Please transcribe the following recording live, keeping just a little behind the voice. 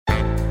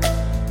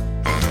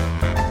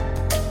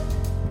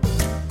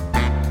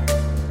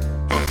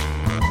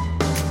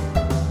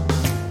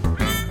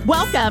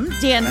Welcome,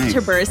 Dan Thanks.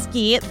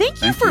 Taberski.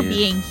 Thank you for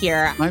being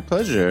here. My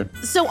pleasure.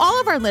 So all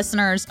of our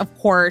listeners, of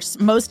course,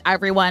 most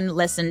everyone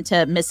listened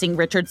to Missing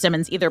Richard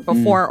Simmons either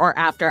before or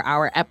after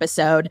our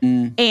episode.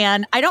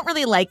 And I don't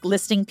really like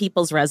listing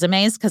people's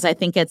resumes because I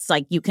think it's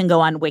like you can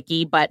go on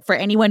Wiki. But for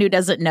anyone who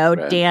doesn't know,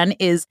 Dan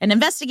is an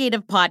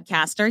investigative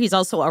podcaster. He's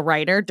also a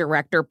writer,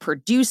 director,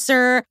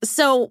 producer.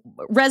 So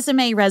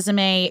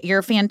resume,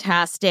 you're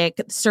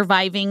fantastic.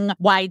 Surviving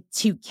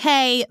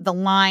Y2K, The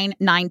Line,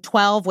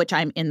 9/12, which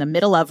I'm in the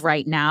middle of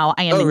right now.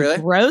 I am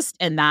engrossed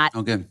in that.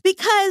 Okay.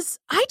 Because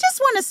I just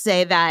want to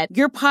say that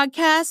your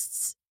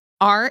podcasts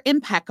are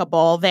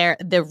impeccable. They're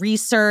the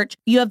research.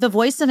 You have the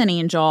voice of an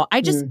angel.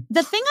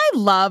 The thing I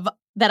love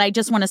that I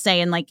just want to say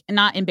and like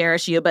not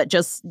embarrass you, but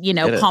just,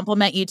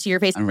 compliment you to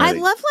your face. I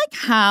love like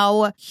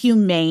how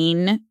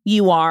humane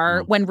you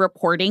are when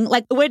reporting.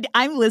 Like when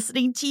I'm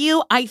listening to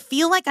you, I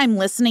feel like I'm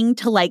listening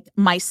to like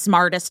my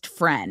smartest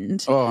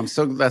friend. Oh,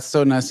 that's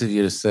so nice of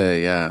you to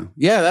say. Yeah.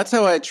 Yeah. That's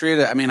how I treat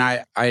it. I mean,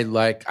 I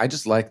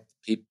just like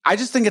people. I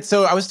just think it's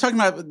so, I was talking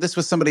about this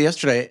with somebody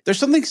yesterday. There's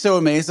something so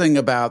amazing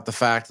about the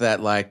fact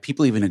that like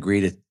people even agree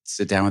to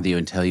sit down with you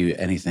and tell you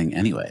anything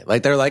anyway.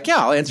 Like they're like, yeah,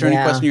 I'll answer any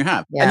question you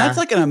have. Yeah. And that's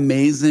like an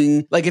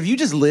amazing, like if you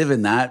just live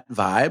in that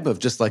vibe of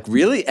just like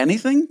really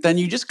anything, then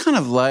you just kind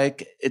of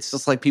like, it's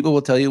just like people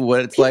will tell you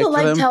what it's like for them.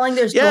 People like telling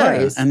their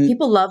stories. And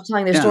people love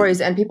telling their stories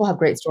and people have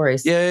great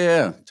stories.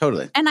 Yeah,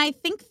 totally. And I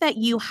think that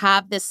you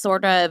have this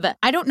sort of,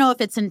 I don't know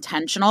if it's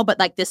intentional, but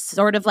like this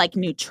sort of like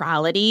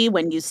neutrality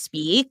when you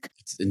speak.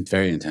 It's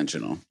very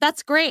intentional.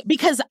 That's great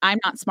because I'm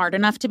not smart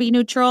enough to be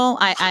neutral.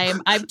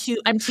 I'm too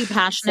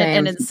passionate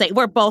and insane.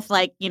 We're both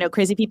like,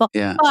 crazy people.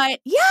 Yeah. But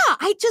yeah,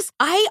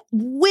 I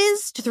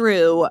whizzed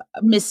through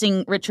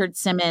Missing Richard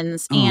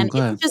Simmons and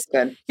it's just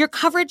your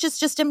coverage is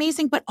just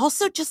amazing, but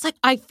also just like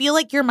I feel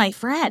like you're my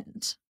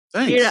friend.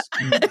 Thanks.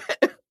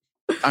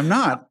 I'm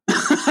not.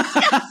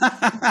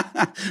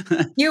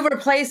 You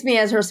replaced me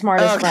as her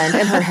smartest friend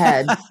in her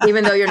head,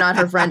 even though you're not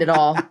her friend at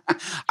all.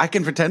 I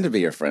can pretend to be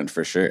your friend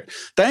for sure.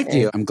 Thank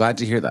you. I'm glad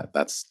to hear that.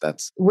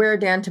 That's where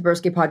Dan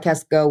Taberski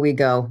podcasts go. We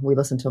go. We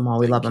listen to them all.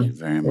 We love them.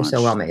 Very They're much.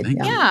 so well made.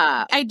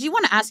 Yeah. I do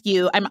want to ask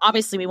you.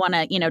 Obviously we want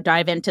to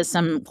dive into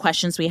some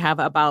questions we have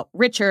about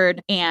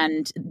Richard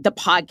and the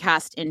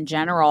podcast in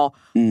general.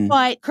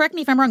 But correct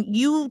me if I'm wrong.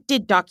 You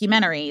did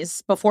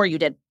documentaries before you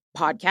did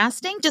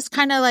podcasting. Just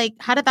kind of like,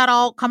 how did that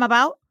all come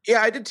about?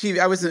 Yeah, I did TV.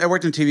 I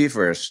worked in TV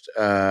first.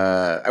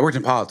 I worked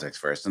in politics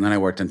first, and then I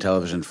worked in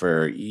television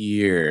for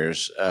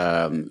years.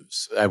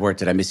 I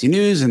worked at NBC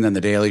News and then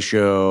The Daily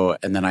Show,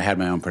 and then I had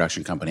my own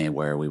production company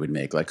where we would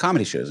make like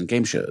comedy shows and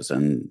game shows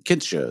and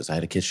kids shows. I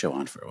had a kids show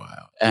on for a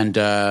while,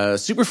 and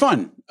super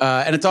fun.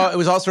 And it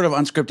was all sort of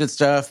unscripted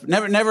stuff.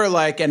 Never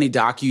like any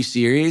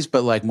docu-series,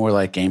 but like more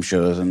like game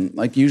shows and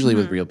like usually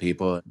with real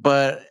people.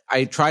 But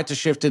I tried to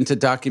shift into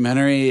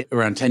documentary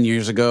around 10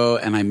 years ago,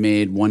 and I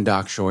made one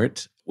doc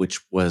short,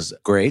 which was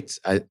great.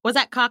 Was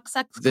that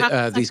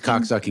These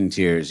Cocksucking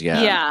Tears,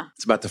 yeah.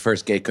 It's about the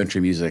first gay country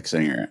music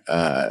singer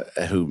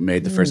who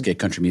made the first gay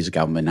country music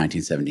album in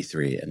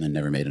 1973 and then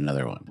never made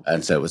another one.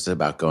 And so it was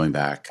about going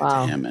back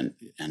to him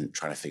and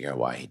trying to figure out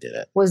why he did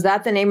it. Was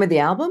that the name of the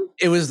album?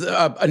 It was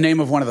a name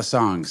of one of the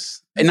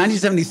songs. In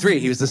 1973,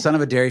 he was the son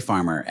of a dairy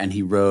farmer, and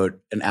he wrote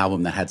an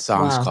album that had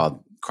songs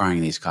called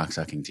Crying These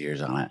Cocksucking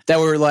Tears on it that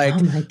were like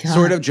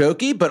sort of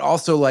jokey, but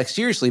also like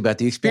seriously about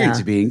the experience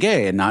of being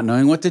gay and not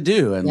knowing what to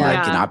do and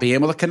like not being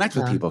able to connect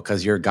with people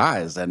because you're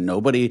guys and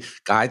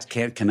guys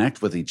can't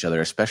connect with each other,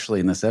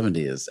 especially in the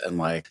 70s. And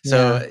like,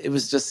 so it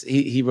was just,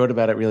 he wrote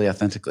about it really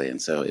authentically.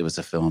 And so it was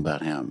a film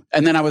about him.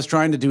 And then I was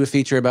trying to do a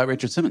feature about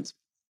Richard Simmons.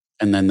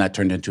 And then that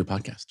turned into a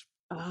podcast.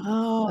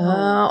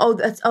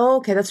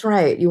 Okay. That's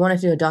right. You wanted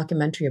to do a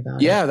documentary about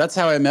it. Yeah, that's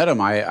how I met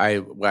him.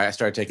 I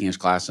started taking his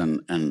class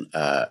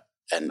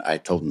and I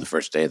told him the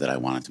first day that I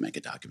wanted to make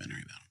a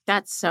documentary about him.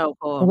 That's so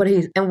cool.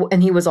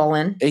 And he was all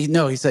in?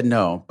 He said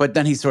no, but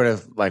then he sort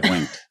of like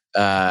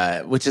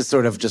winked, which is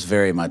sort of just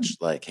very much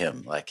like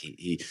him. Like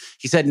he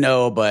said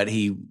no, but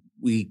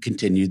we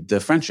continued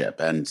the friendship.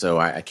 And so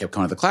I kept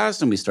coming to the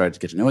class and we started to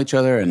get to know each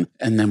other. And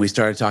then we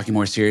started talking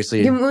more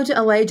seriously. You moved to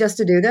LA just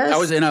to do this? I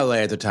was in LA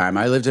at the time.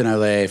 I lived in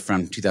LA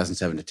from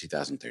 2007 to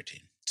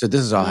 2013. So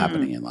this is all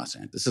happening in Los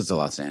Angeles. This is the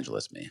Los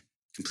Angeles me.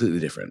 Completely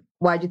different.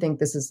 Why do you think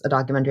this is a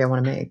documentary I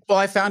want to make? Well,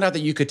 I found out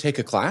that you could take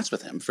a class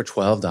with him for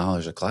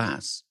 $12 a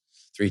class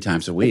 3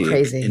 times a week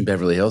in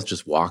Beverly Hills,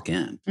 just walk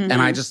in. And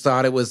I just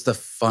thought it was the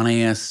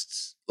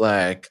funniest,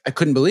 like, I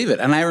couldn't believe it.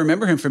 And I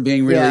remember him from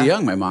being really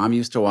young. My mom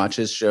used to watch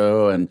his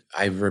show and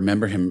I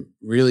remember him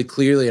really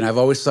clearly. And I've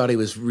always thought he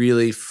was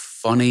really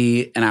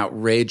funny and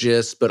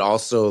outrageous, but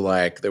also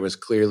like there was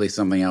clearly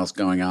something else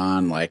going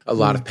on, like a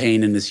lot of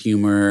pain in his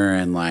humor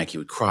and like he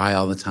would cry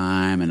all the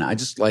time. And I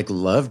just like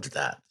loved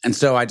that. And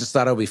so I just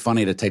thought it would be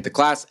funny to take the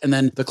class. And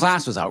then the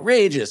class was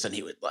outrageous and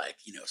he would like,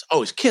 was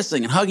always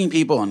kissing and hugging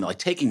people and like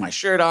taking my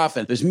shirt off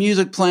and there's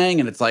music playing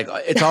and it's like,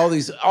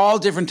 it's all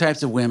different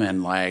types of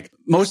women, like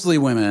mostly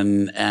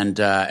women and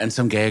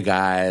some gay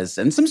guys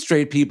and some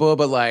straight people,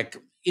 but like,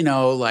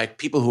 like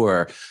people who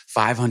are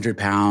 500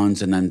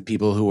 pounds and then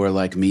people who are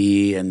like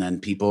me and then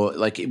people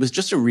like it was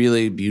just a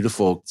really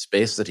beautiful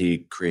space that he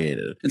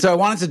created. And so I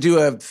wanted to do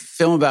a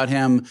film about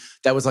him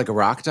that was like a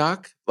rock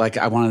doc. Like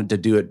I wanted to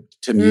do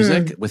it to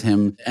music with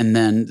him. And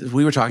then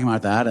we were talking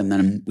about that and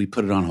then we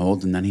put it on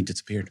hold and then he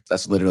disappeared.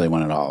 That's literally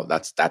when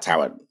that's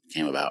how it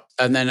came about.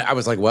 And then I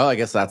was like, well, I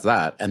guess that's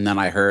that. And then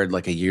I heard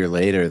like a year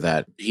later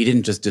that he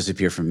didn't just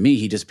disappear from me,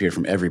 he disappeared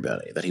from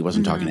everybody, that he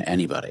wasn't talking to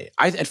anybody.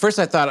 At first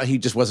I thought he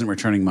just wasn't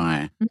returning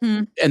my,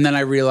 and then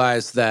I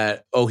realized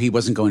that, he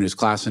wasn't going to his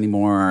class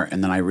anymore.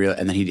 And then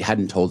and then he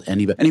hadn't told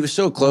anybody. And he was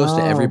so close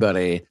to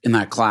everybody in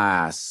that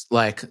class.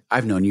 Like,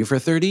 I've known you for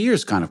 30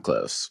 years kind of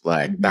close.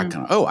 Like that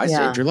kind of, I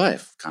saved your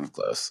life kind of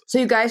close. So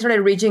you guys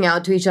started reaching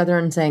out to each other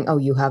and saying,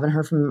 you haven't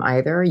heard from him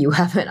either? You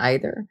haven't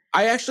either?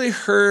 I actually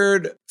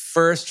heard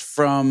first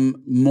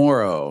from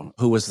Morrow,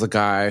 who was the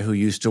guy who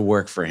used to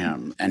work for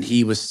him. And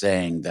he was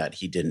saying that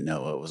he didn't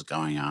know what was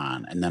going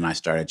on. And then I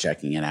started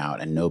checking it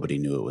out and nobody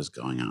knew what was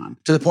going on.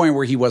 To the point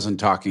where he wasn't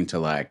talking to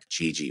like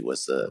Gigi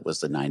was the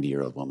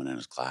 90-year-old woman in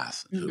his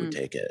class who would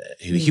take it.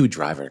 He would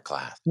drive her to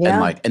class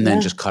and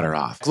then just cut her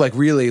off. Like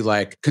really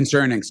like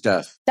concerning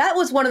stuff. That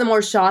was one of the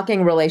more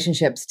shocking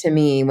relationships to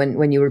me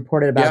when you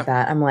reported about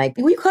that. I'm like,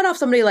 when you cut off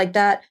somebody like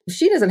that,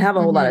 she doesn't have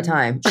a whole lot of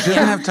time. She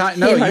doesn't have time.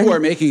 No, you are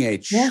making a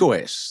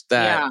choice.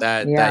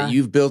 That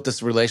you've built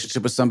this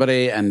relationship with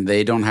somebody and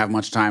they don't have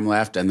much time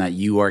left and that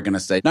you are going to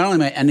say, not only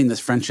am I ending this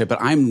friendship, but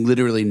I'm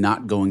literally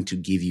not going to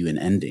give you an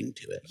ending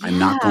to it. I'm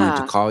not going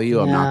to call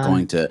you. I'm not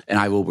going to, and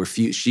I will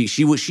refuse.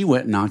 She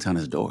went and knocked on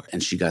his door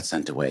and she got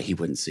sent away. He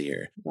wouldn't see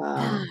her.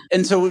 Wow.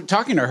 And so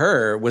talking to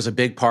her was a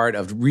big part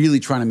of really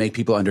trying to make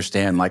people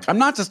understand, like, I'm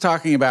not just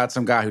talking about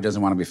some guy who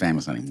doesn't want to be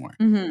famous anymore.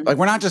 Like,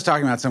 we're not just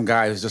talking about some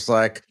guy who's just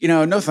like,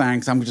 no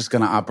thanks. I'm just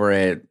going to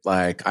operate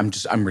like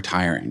I'm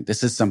retiring.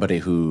 This is somebody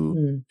who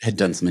had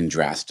done something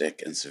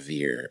drastic and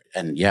severe.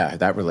 And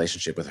that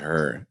relationship with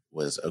her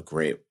was a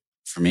great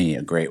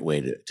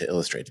way to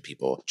illustrate to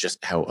people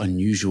just how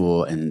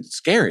unusual and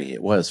scary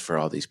it was for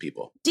all these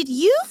people. Did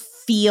you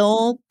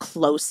feel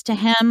close to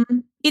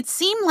him? It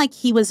seemed like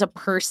he was a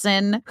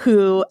person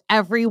who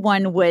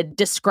everyone would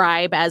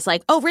describe as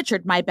like,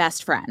 Richard, my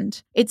best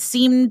friend. It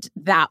seemed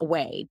that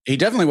way. He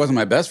definitely wasn't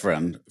my best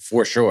friend,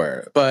 for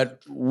sure.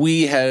 But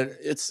we had,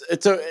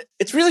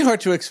 it's really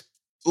hard to explain.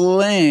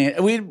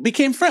 We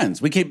became friends.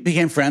 We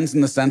became friends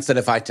in the sense that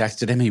if I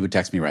texted him, he would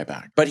text me right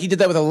back. But he did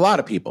that with a lot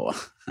of people.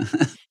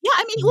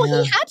 He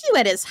had you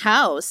at his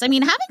house. I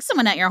mean, having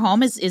someone at your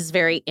home is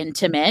very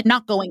intimate,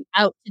 not going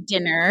out to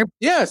dinner.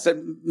 Yes,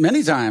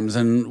 many times.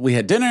 And we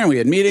had dinner, and we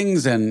had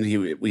meetings, and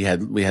we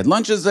had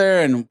lunches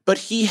there. But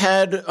he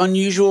had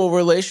unusual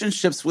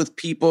relationships with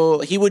people.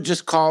 He would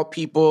just call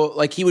people,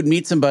 like he would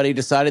meet somebody,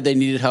 decided they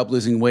needed help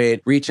losing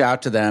weight, reach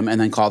out to them, and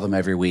then call them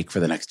every week for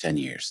the next 10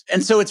 years.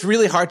 And so it's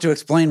really hard to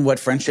explain what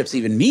friendships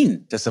even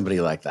mean to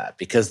somebody like that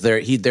because they're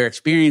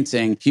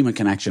experiencing human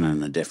connection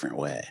in a different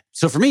way.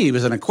 So for me, he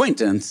was an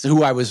acquaintance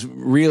who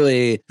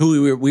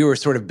we were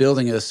sort of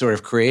building a sort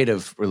of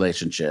creative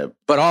relationship,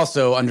 but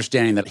also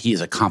understanding that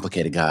he's a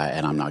complicated guy,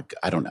 and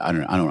I don't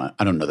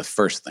know the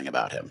first thing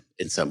about him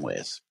in some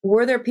ways.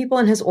 Were there people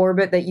in his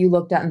orbit that you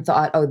looked at and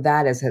thought,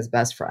 that is his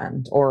best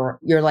friend, or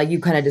you're like you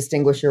kind of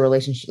distinguish your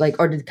relationship, like,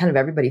 or did kind of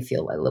everybody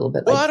feel a little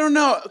bit? Like, well, I don't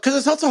know, because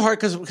it's also hard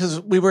because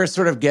we were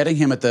sort of getting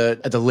him at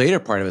the later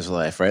part of his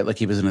life, right? Like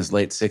he was in his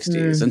late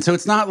 60s, and so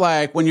it's not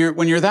like when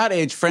you're that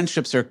age,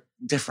 friendships are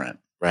different.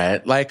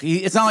 Right? Like,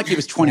 it's not like he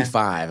was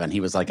 25 and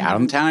he was like out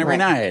on town every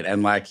night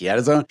and like he had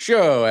his own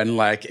show and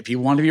like if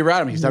people wanted to be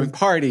around him, he was having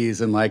parties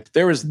and like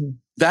there was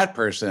that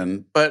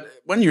person. But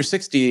when you're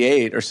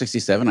 68 or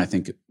 67, I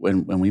think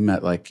when we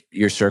met, like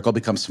your circle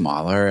becomes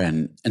smaller.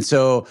 And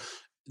so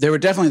there were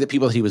definitely the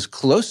people that he was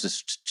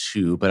closest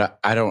to, but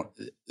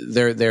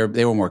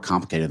they were more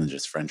complicated than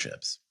just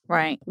friendships.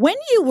 Right. When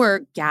you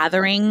were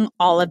gathering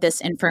all of this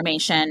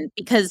information,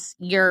 because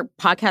your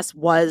podcast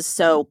was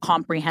so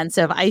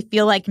comprehensive, I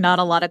feel like not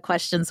a lot of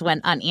questions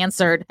went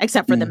unanswered,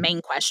 except for the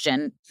main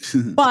question.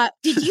 But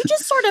did you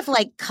just sort of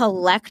like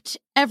collect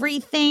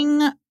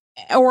everything?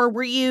 Or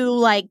were you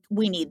like,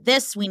 we need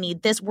this?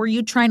 Were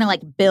you trying to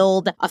like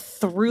build a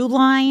through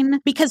line?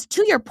 Because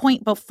to your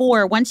point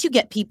before, once you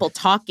get people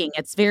talking,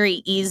 it's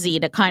very easy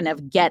to kind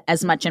of get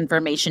as much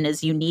information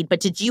as you need. But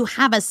did you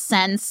have a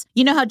sense,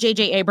 how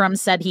J.J. Abrams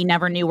said he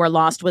never knew where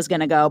Lost was going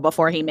to go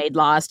before he made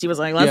Lost? He was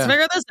like, let's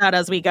figure this out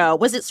as we go.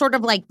 Was it sort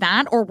of like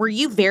that? Or were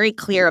you very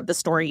clear of the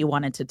story you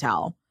wanted to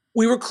tell?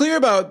 We were clear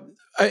about...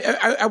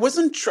 I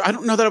wasn't... I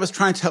don't know that I was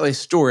trying to tell a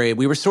story.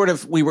 We were sort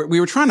of... We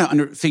were trying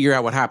to figure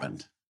out what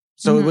happened.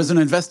 So it was an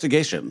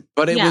investigation,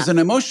 but it was an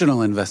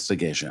emotional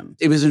investigation.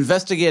 It was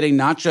investigating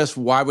not just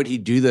why would he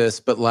do this,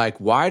 but like,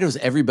 why does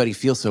everybody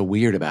feel so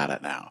weird about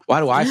it now? Why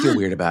do I feel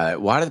weird about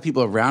it? Why do the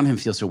people around him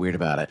feel so weird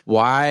about it?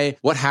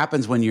 What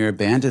happens when you're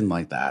abandoned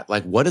like that?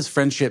 Like, what does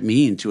friendship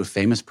mean to a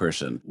famous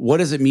person? What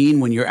does it mean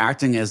when you're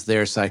acting as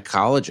their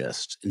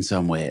psychologist in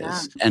some ways?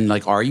 Yeah. And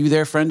like, are you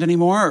their friend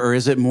anymore? Or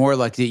is it more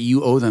like that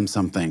you owe them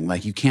something?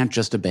 Like, you can't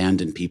just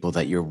abandon people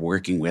that you're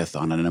working with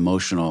on an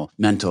emotional,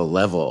 mental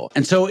level.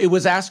 And so it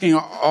was asking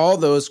all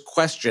those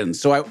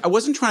questions. So I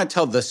wasn't trying to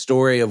tell the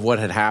story of what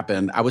had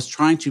happened. I was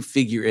trying to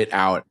figure it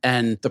out.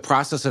 And the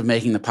process of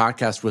making the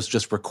podcast was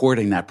just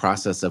recording that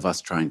process of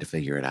us trying to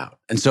figure it out.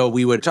 And so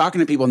we were talking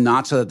to people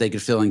not so that they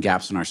could fill in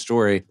gaps in our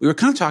story. We were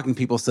kind of talking to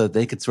people so that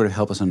they could sort of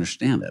help us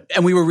understand it.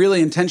 And we were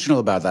really intentional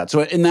about that.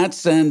 So in that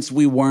sense,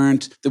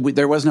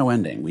 there was no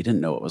ending. We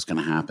didn't know what was going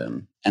to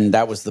happen. And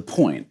that was the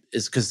point,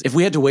 is because if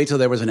we had to wait till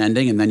there was an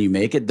ending and then you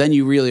make it, then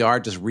you really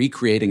are just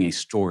recreating a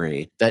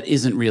story that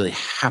isn't really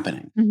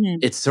happening. Mm-hmm.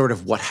 It's sort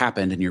of what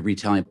happened and you're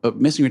retelling. But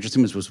Missing Richard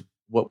Simmons was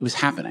what was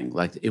happening.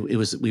 Like it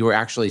was, we were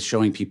actually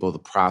showing people the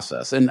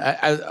process. And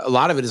a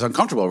lot of it is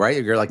uncomfortable,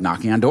 right? You're like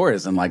knocking on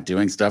doors and like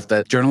doing stuff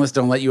that journalists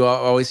don't let you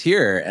always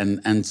hear.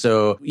 And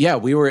so, yeah,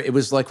 it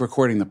was like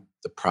recording the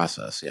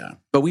process, yeah.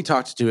 But we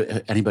talked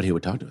to anybody who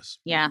would talk to us.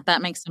 Yeah,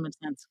 that makes so much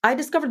sense. I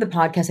discovered the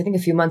podcast, I think, a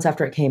few months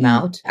after it came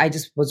out. I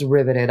just was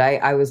riveted.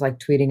 I was like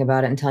tweeting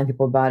about it and telling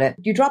people about it.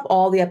 Do you drop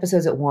all the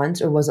episodes at once,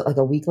 or was it like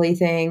a weekly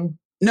thing?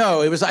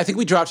 No, I think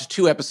we dropped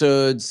 2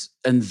 episodes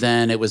and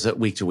then it was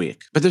week to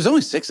week. But there's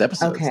only 6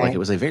 episodes. Okay. Like it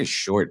was a very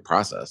short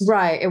process.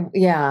 Right.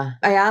 Yeah.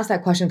 I asked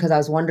that question because I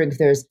was wondering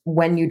if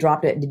when you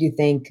dropped it, did you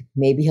think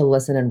maybe he'll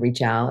listen and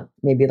reach out?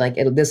 Maybe like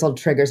this will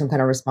trigger some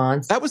kind of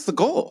response? That was the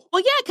goal.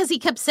 Well, yeah, because he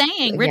kept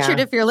saying, Richard,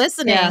 if you're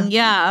listening,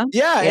 yeah.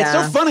 Yeah, it's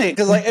so funny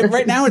because like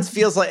right now it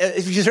feels like,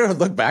 if you sort of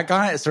look back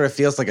on it, it sort of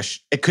feels like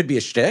it could be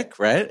a shtick,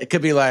 right? It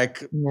could be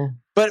like... Yeah.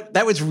 But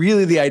that was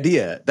really the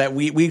idea, that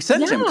we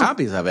sent him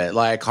copies of it,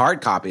 like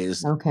hard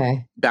copies.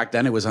 Okay. Back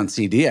then it was on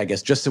CD, I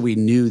guess, just so we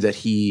knew that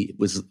he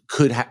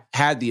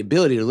had the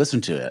ability to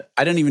listen to it.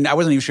 I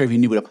wasn't even sure if he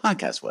knew what a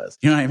podcast was.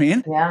 You know what I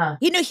mean? Yeah.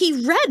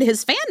 He read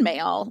his fan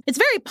mail. It's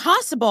very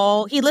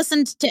possible he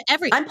listened to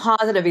I'm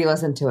positive he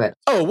listened to it.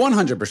 Oh,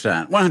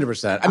 100%.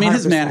 100%. I mean,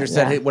 his manager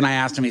said, when I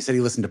asked him, he said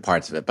he listened to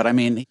parts of it. But I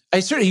mean,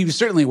 he was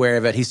certainly aware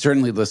of it. He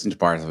certainly listened to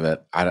parts of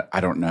it. I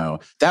don't know.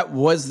 That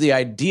was the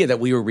idea, that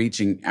we were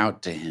reaching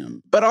out to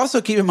him. But also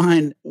keep in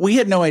mind, we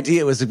had no idea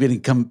it was going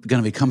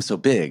to become so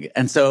big.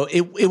 And so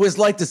it was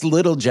like this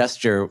little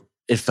gesture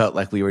it felt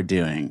like we were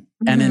doing.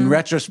 And in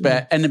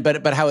retrospect,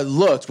 but how it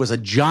looked was a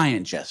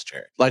giant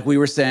gesture. Like we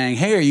were saying,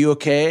 hey, are you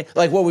okay?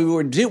 Like what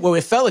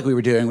we felt like we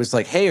were doing was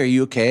like, hey, are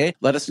you okay?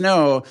 Let us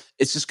know.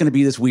 It's just going to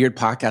be this weird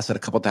podcast that a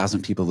couple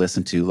thousand people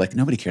listen to. Like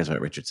nobody cares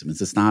about Richard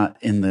Simmons. It's not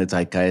in the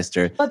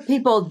zeitgeist. But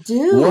people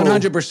do.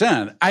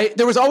 100%.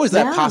 There was always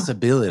that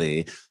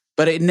possibility.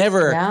 But it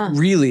never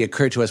really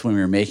occurred to us when we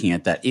were making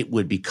it that it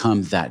would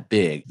become that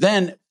big.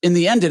 Then in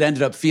the end, it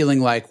ended up feeling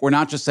like we're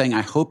not just saying,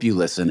 I hope you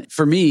listen.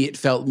 For me, it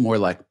felt more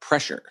like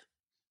pressure.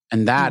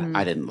 And that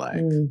I didn't like.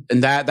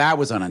 And that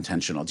was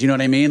unintentional. Do you know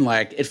what I mean?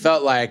 Like it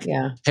felt like,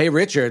 hey,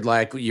 Richard,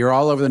 like you're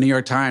all over the New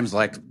York Times.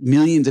 Like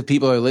millions of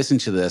people are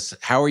listening to this.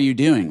 How are you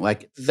doing?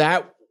 Like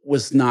that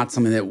was not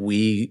something that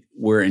we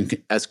were in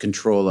as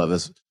control of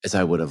as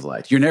I would have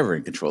liked. You're never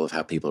in control of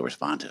how people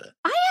respond to it.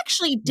 I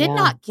actually did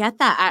not get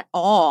that at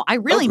all. I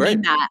really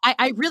mean that.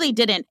 I really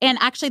didn't. And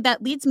actually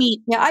that leads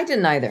me... Yeah, I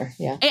didn't either.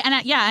 Yeah.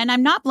 And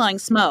I'm not blowing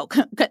smoke.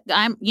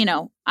 I'm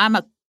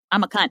a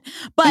cunt.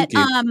 But,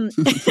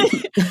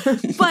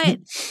 but...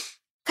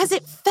 Because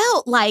it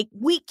felt like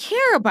we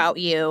care about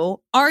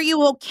you. Are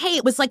you okay?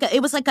 It was like a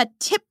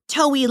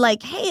tiptoey,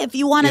 like, hey, if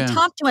you want to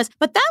talk to us.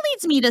 But that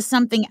leads me to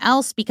something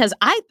else because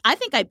I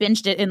think I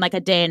binged it in like a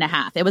day and a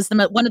half. It was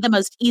one of the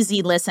most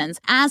easy listens.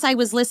 As I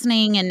was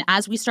listening and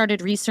as we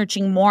started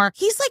researching more,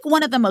 he's like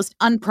one of the most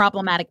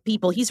unproblematic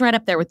people. He's right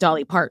up there with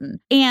Dolly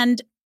Parton.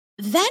 And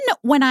then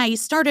when I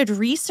started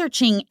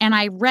researching and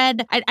I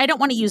read, I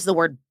don't want to use the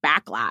word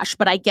backlash,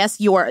 but I guess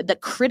the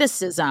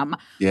criticism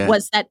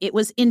was that it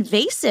was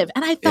invasive.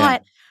 And I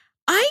thought,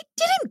 I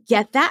didn't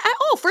get that at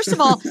all. First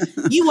of all,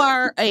 you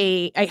are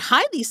a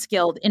highly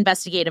skilled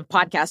investigative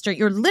podcaster.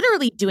 You're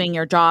literally doing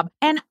your job.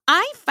 And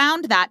I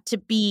found that to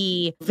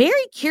be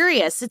very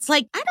curious. It's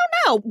like, I don't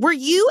know, were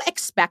you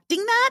expecting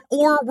that?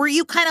 Or were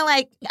you kind of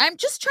like, I'm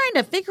just trying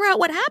to figure out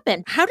what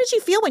happened? How did you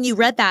feel when you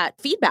read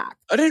that feedback?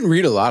 I didn't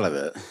read a lot of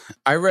it.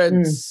 I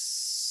read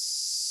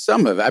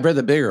some of it. I read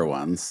the bigger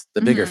ones,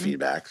 the bigger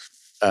feedback,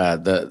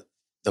 the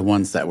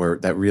ones that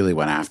really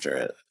went after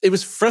it. It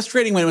was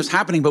frustrating when it was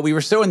happening, but we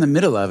were so in the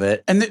middle of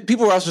it. And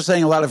people were also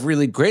saying a lot of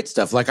really great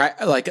stuff.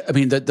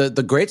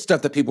 The great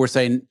stuff that people were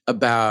saying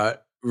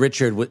about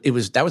Richard,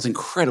 that was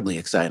incredibly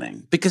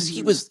exciting because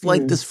he was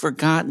like this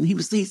forgotten.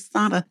 He's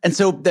not a, and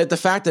so the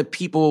fact that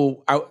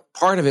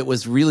part of it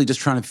was really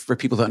just for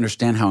people to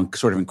understand how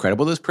sort of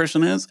incredible this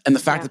person is. And the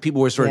fact that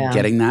people were sort of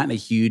getting that in a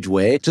huge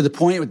way to the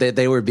point that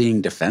they were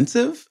being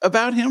defensive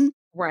about him.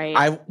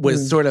 Right.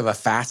 was sort of a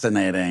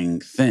fascinating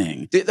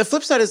thing. The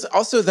flip side is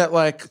also that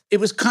like, it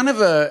was kind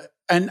of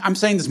and I'm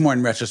saying this more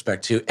in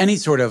retrospect too, any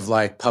sort of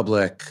like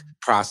public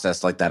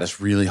process like that is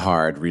really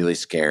hard, really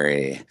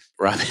scary.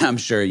 Robbie, I'm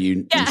sure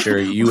you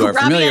are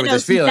familiar with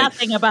this feeling.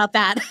 Nothing about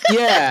that.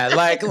 Yeah,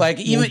 like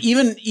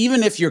even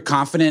if you're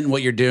confident in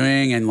what you're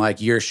doing and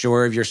like you're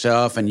sure of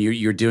yourself and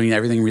you're doing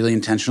everything really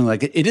intentionally,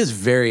 like it is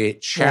very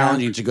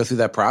challenging to go through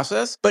that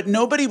process. But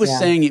nobody was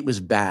saying it was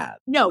bad.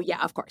 No,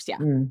 yeah, of course, yeah.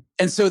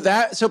 And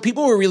so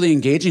people were really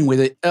engaging with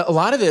it. A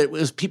lot of it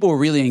was people were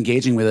really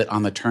engaging with it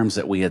on the terms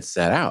that we had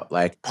set out.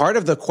 Like part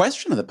of the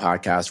question of the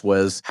podcast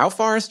was, how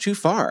far is too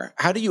far?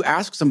 How do you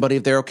ask somebody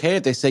if they're okay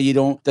if they say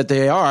that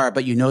they are,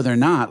 but you know they're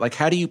not? Like,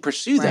 how do you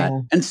pursue that?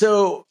 And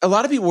so a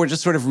lot of people were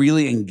just sort of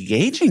really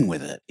engaging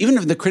with it. Even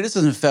if the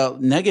criticism felt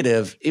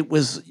negative, it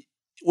was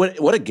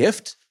what a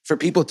gift for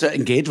people to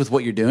engage with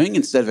what you're doing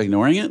instead of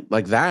ignoring it.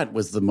 Like that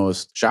was the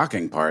most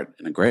shocking part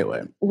in a great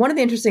way. One of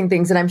the interesting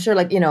things, and I'm sure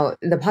like, you know,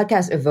 the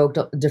podcast evoked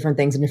different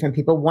things in different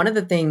people. One of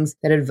the things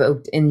that it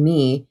evoked in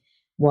me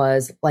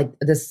was like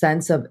the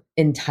sense of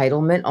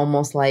entitlement,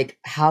 almost like,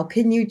 how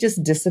can you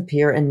just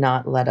disappear and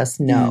not let us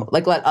know?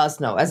 Like, let us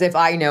know, as if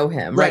I know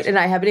him, right? And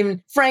I haven't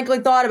even frankly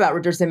thought about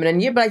Richard Simmons in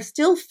a year, but I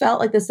still felt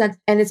like the sense,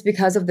 and it's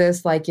because of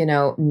this, like, you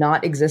know,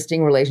 not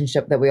existing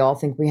relationship that we all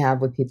think we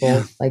have with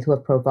people like who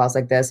have profiles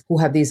like this, who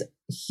have these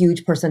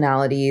huge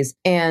personalities.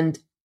 And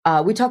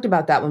we talked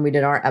about that when we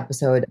did our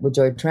episode with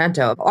Joey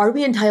Taranto. Are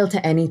we entitled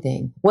to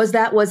anything? Was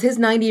his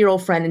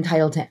 90-year-old friend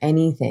entitled to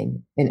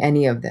anything in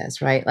any of this,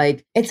 right?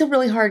 Like, it's a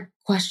really hard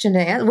question to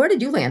answer. Where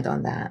did you land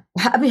on that?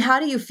 I mean, how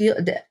do you feel?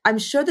 I'm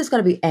sure there's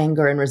going to be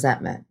anger and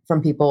resentment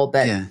from people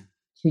that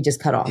we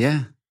just cut off.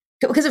 Yeah.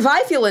 Because if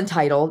I feel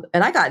entitled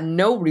and I got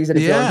no reason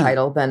to feel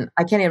entitled, then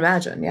I can't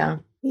imagine. Yeah.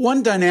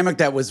 One dynamic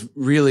that was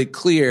really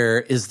clear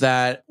is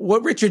that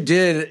what Richard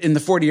did in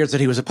the 40 years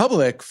that he was a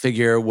public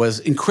figure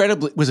was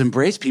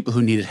embrace people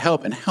who needed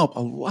help and help a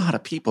lot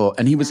of people.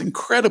 And he was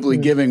incredibly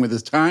giving with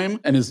his time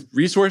and his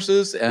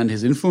resources and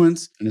his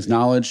influence and his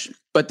knowledge.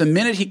 But the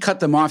minute he cut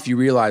them off, you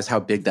realize how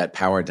big that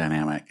power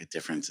dynamic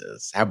difference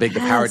is, how big the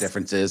power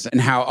difference is, and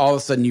how all of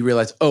a sudden you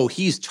realize, oh,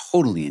 he's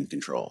totally in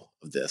control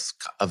of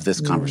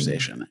this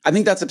conversation. I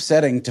think that's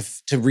upsetting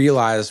to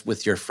realize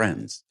with your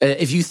friends.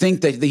 If you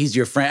think that he's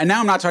your friend, and now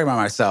I'm not talking about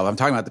myself, I'm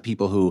talking about the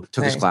people who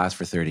took his class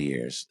for 30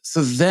 years.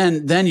 So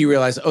then you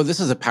realize, oh,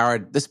 this power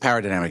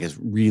dynamic is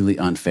really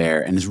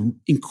unfair and is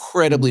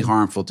incredibly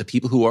harmful to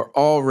people who are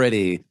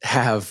already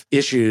have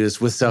issues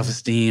with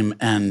self-esteem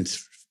and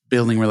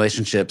building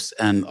relationships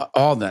and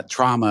all that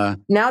trauma.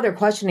 Now they're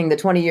questioning the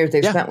 20 years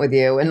they've spent with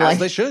you. And as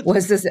they should.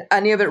 Was this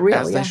any of it real?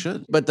 As they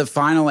should. But the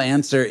final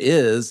answer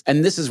is,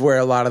 and this is where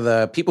a lot of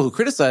the people who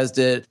criticized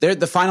it,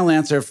 the final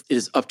answer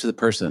is up to the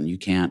person.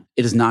 It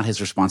is not his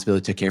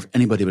responsibility to take care of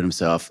anybody but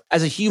himself.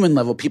 As a human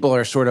level, people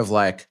are sort of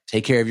like,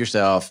 take care of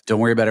yourself. Don't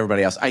worry about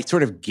everybody else. I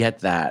sort of get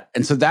that.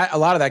 And so a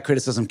lot of that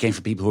criticism came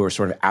from people who were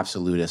sort of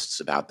absolutists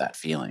about that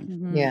feeling.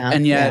 Mm-hmm. Yeah.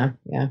 And yet,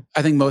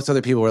 I think most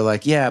other people were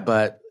like,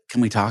 but can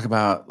we talk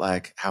about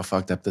like how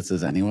fucked up this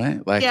is anyway?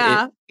 Like,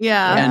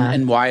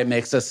 and why it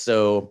makes us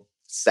so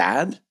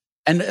sad.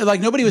 And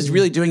like nobody was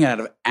really doing it out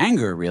of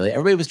anger, really.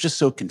 Everybody was just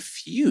so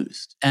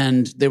confused.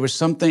 And there was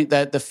something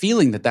that the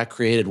feeling that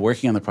created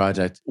working on the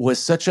project was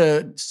such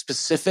a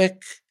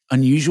specific,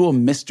 unusual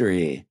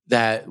mystery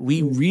that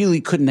we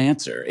really couldn't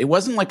answer. It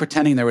wasn't like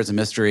pretending there was a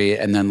mystery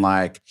and then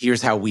like,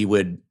 here's how we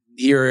would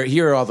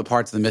here are all the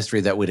parts of the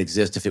mystery that would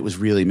exist if it was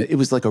really, it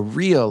was like a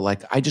real,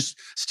 like, I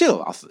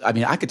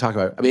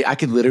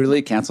could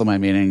literally cancel my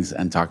meetings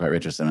and talk about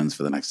Richard Simmons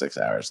for the next 6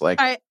 hours. Like,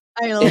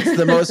 it's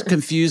the most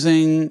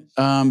confusing,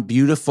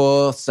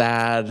 beautiful,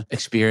 sad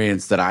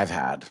experience that I've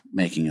had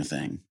making a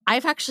thing.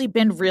 I've actually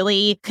been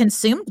really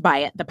consumed by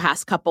it the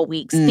past couple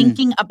weeks,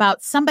 thinking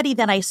about somebody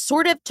that I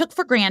sort of took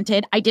for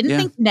granted. I didn't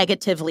think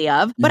negatively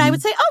of, but I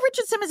would say, oh,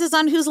 Richard Simmons is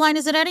on Whose Line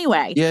Is It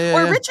Anyway?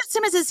 Or Richard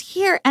Simmons is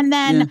here. And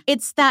then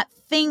it's that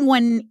thing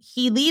when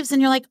he leaves and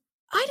you're like,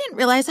 I didn't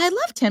realize I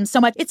loved him so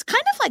much. It's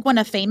kind of like when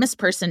a famous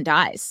person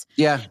dies.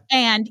 Yeah.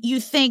 And you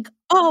think,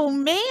 oh,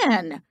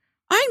 man,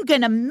 I'm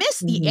going to miss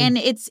the, and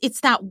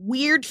it's that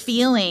weird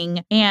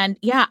feeling. And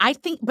I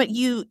think, but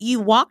you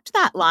walked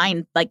that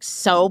line like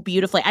so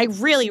beautifully. I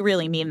really,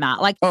 really mean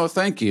that. Like, oh,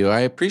 thank you.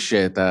 I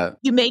appreciate that.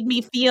 You made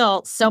me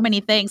feel so many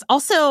things.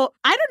 Also,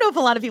 I don't know if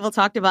a lot of people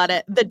talked about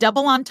it. The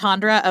double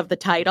entendre of the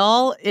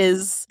title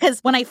is,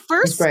 because when I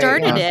first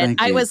started it,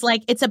 I was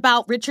like, it's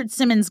about Richard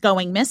Simmons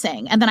going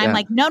missing. And then I'm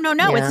like, no,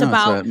 it's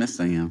about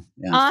missing him.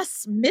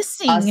 Us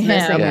missing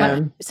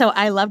him. So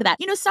I loved that.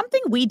 You know,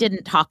 something we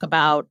didn't talk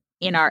about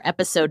in our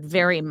episode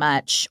very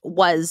much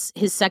was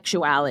his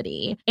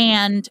sexuality.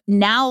 And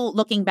now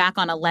looking back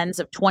on a lens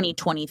of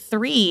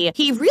 2023,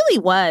 he really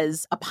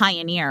was a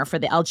pioneer for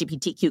the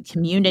LGBTQ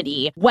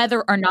community,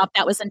 whether or not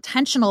that was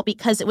intentional,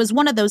 because it was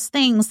one of those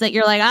things that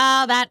you're like,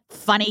 that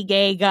funny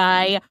gay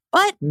guy.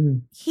 But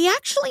he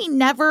actually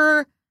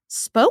never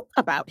spoke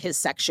about his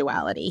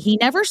sexuality. He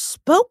never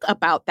spoke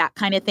about that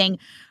kind of thing.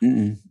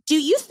 Mm-mm. Do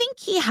you think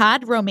he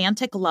had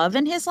romantic love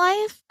in his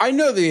life? I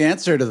know the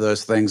answer to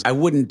those things. I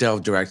wouldn't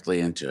delve directly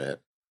into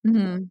it.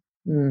 Mm-hmm.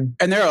 Mm.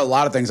 And there are a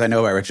lot of things I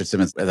know about Richard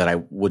Simmons that I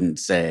wouldn't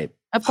say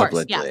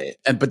publicly. Course,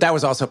 yeah. But that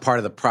was also part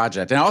of the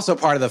project. And also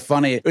part of the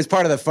funny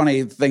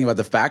thing about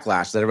the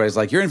backlash that everybody's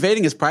like, you're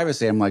invading his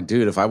privacy. I'm like,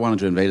 dude, if I wanted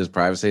to invade his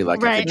privacy,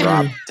 like I could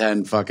drop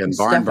 10 fucking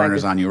barn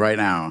burners on you right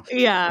now.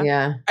 Yeah.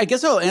 Yeah. I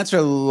guess I'll answer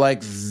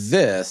like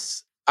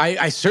this.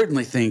 I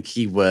certainly think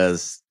he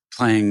was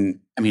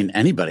playing. I mean,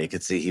 anybody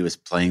could see he was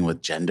playing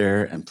with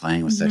gender and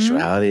playing with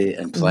sexuality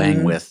and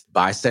playing with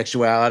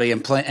bisexuality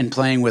and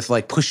playing with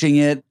like pushing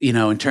it, you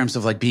know, in terms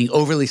of like being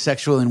overly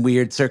sexual in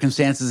weird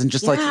circumstances. And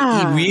just like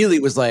he really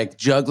was like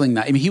juggling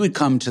that. I mean, he would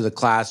come to the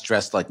class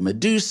dressed like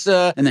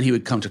Medusa, and then he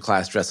would come to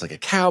class dressed like a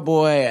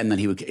cowboy. And then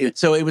he would.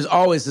 So it was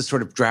always this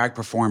sort of drag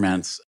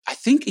performance. I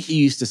think he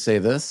used to say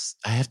this.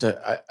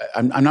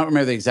 I'm not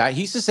remember the exact.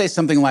 He used to say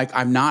something like,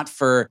 I'm not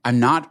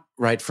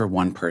right for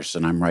one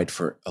person. I'm right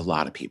for a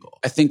lot of people.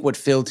 I think what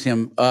filled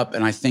him up,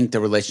 and I think the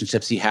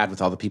relationships he had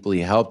with all the people he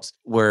helped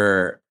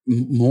were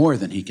more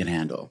than he can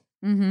handle.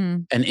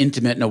 Mm-hmm. And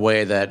intimate in a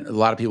way that a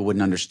lot of people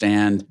wouldn't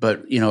understand,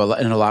 but, you know,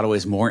 in a lot of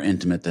ways more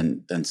intimate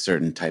than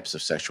certain types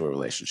of sexual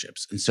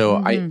relationships. And so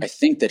I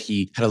think that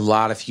he had a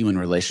lot of human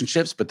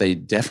relationships, but they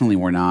definitely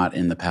were not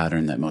in the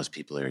pattern that most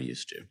people are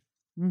used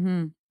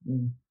to.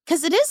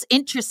 Because it is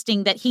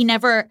interesting that he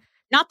never...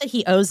 Not that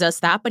he owes us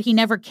that, but he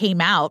never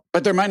came out.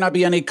 But there might not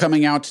be any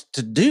coming out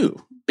to do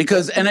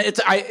because, and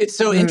it's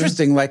so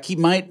interesting. Like he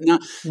might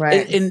not,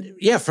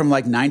 from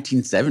like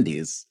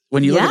 1970s.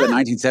 When you look at the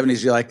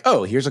 1970s, you're like,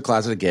 oh, here's a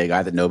closeted gay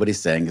guy that nobody's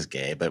saying is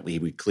gay, but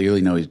we clearly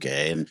know he's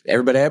gay, and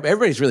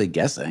everybody's really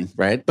guessing,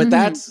 right? But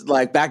that's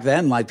like back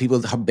then, like people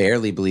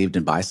barely believed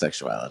in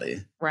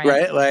bisexuality.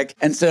 Right. Like,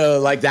 and so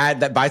like that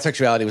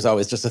bisexuality was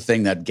always just a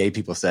thing that gay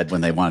people said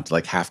when they wanted to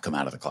like half come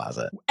out of the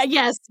closet.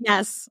 Yes.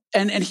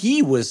 And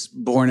he was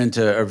born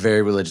into a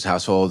very religious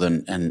household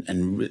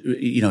and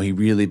you know, he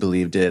really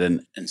believed it.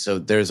 And so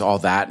there's all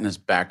that in his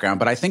background.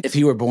 But I think if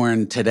he were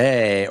born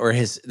today or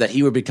that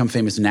he would become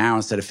famous now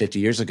instead of 50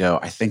 years ago,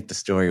 I think the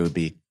story would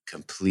be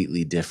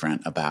completely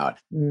different about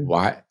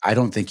why. I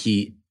don't think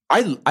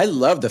I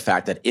love the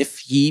fact that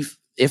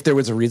if there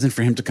was a reason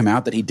for him to come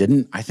out that he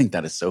didn't, I think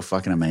that is so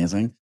fucking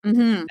amazing.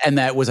 Mm-hmm. And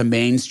that was a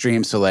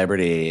mainstream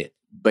celebrity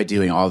by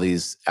doing all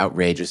these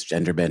outrageous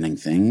gender bending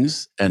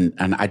things. And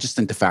I just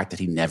think the fact that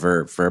he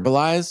never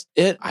verbalized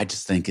it, I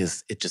just think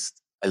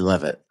I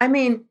love it. I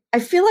mean, I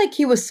feel like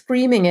he was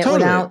screaming it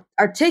without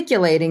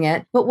articulating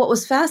it. But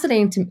what's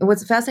fascinating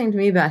to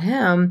me about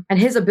him and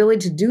his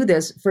ability to do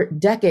this for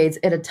decades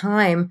at a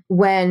time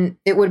when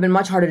it would have been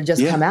much harder to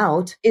just come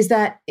out is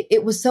that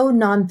it was so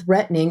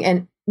non-threatening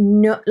and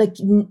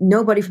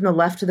nobody from the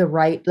left to the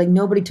right, like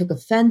nobody took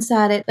offense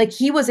at it. Like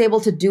he was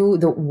able to do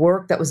the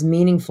work that was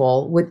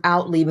meaningful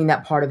without leaving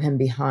that part of him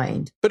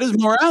behind. But his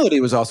morality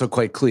was also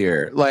quite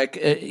clear. Like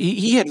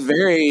he had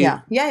very,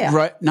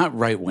 not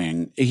right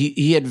wing.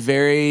 He had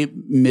very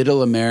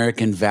middle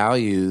American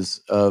values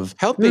of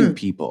helping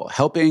people,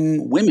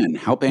 helping women,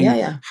 helping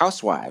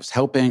housewives,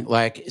 helping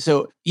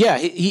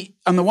he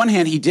on the one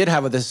hand, he did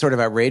have this sort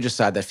of outrageous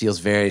side that feels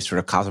very sort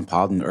of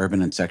cosmopolitan,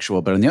 urban, and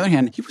sexual. But on the other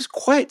hand, he was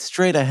quite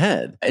straight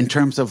ahead in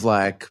terms of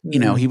like, you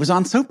know, he was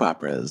on soap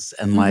operas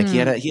and like he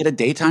had a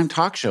daytime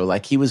talk show.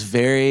 Like he was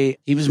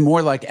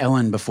more like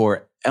Ellen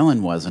before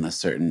Ellen was in a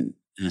certain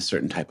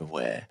type of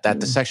way. That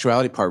the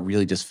sexuality part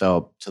really just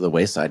fell to the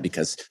wayside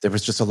because there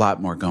was just a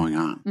lot more going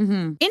on.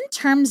 Mm-hmm. In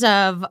terms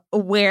of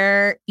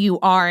where you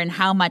are and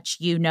how much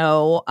you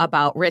know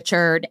about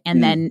Richard,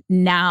 and then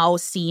now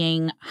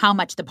seeing how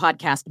much the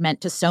podcast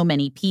meant to so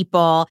many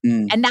people,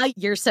 and now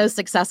you're so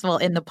successful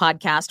in the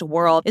podcast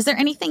world, is there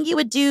anything you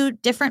would do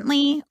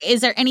differently?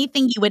 Is there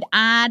anything you would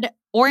add?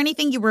 Or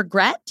anything you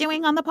regret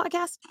doing on the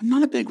podcast? I'm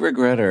not a big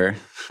regretter.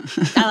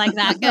 I like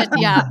that. Good.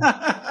 Yeah.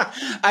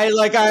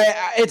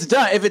 It's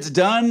done. If it's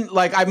done,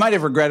 like I might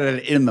have regretted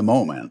it in the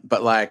moment,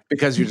 but like,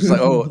 because you're just like,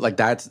 oh, like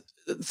that's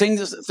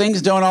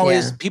things don't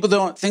always,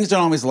 things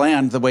don't always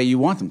land the way you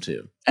want them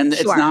to. And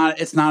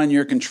it's not in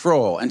your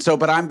control. And so,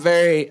 but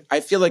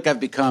I feel like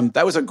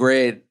that was a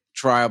great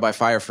trial by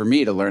fire for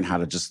me to learn how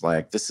to just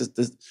like,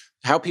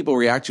 how people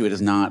react to it is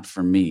not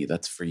for me.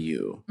 That's for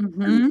you.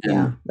 Mm-hmm.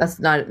 And that's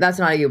not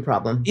a you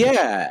problem.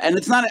 Yeah. And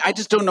it's not, I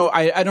just don't know.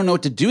 I don't know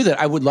what to do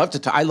that. I would love to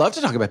talk. I love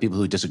to talk about people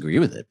who disagree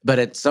with it. But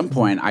at some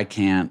point I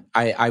can't,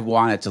 I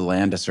want it to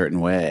land a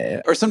certain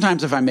way. Or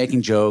sometimes if I'm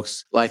making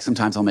jokes, like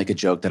sometimes I'll make a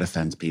joke that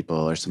offends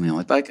people or something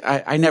like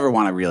I never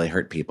want to really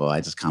hurt people.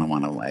 I just kind of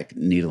want to like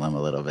needle them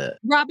a little bit.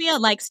 Rabia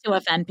likes to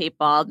offend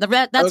people.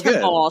 That's her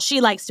goal. She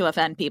likes to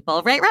offend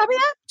people. Right, Rabia?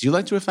 Do you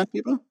like to offend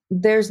people?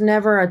 There's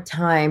never a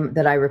time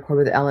that I record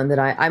with Ellen that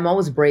I'm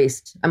always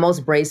braced. I'm always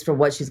braced for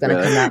what she's going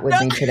to come out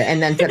with me today.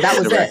 And then that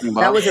was it.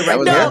 That was it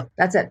right there.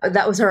 That's it.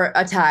 That was her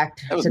attack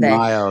today.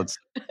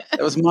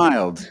 That was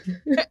mild.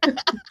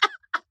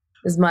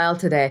 It was mild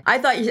today. I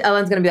thought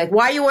Ellen's going to be like,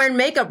 why are you wearing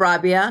makeup,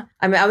 Rabia?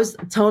 I mean, I was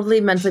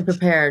totally mentally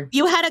prepared.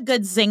 You had a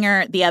good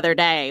zinger the other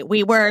day.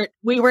 We were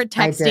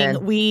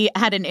texting. We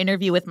had an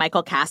interview with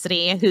Michael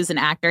Cassidy, who's an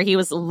actor. He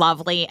was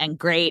lovely and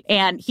great.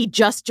 And he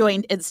just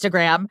joined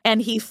Instagram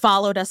and he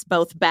followed us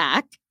both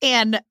back.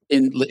 And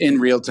in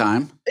real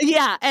time.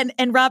 Yeah.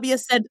 And Rabia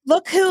said,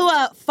 look who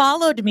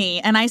followed me.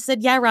 And I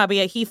said, yeah,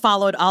 Rabia, he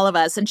followed all of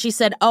us. And she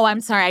said, oh, I'm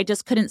sorry. I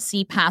just couldn't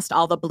see past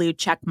all the blue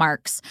check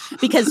marks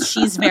because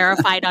she's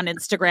verified on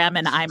Instagram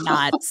and I'm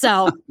not.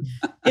 So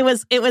it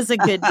was a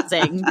good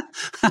zing.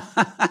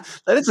 That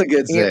is a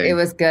good zing. It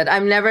was good.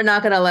 I'm never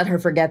not going to let her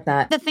forget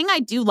that. The thing I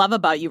do love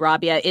about you,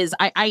 Rabia, is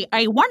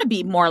I want to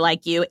be more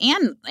like you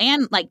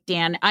and like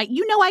Dan. I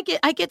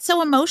get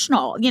so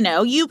emotional. You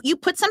know, you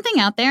put something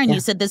out there and you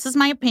said, this is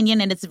my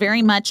opinion. And it's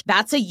very much,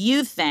 that's a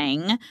you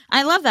thing.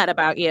 I love that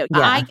about you.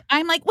 Yeah.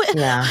 I'm like, what?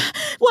 Yeah.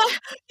 What?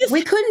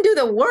 We couldn't do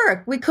the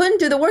work. We couldn't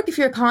do the work if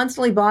you're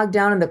constantly bogged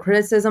down in the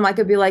criticism. I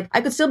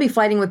could still be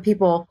fighting with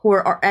people who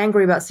are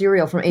angry about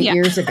cereal from 8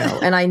 years ago.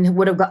 And I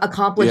would have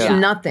accomplished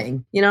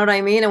nothing. You know what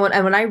I mean? And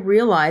when I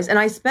realized, and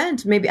I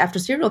spent, maybe after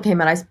cereal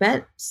came out, I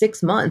spent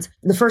 6 months,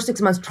 the first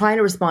 6 months trying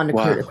to respond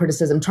to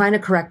criticism, trying to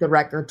correct the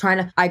record,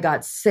 I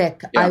got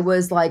sick. Yeah. I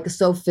was like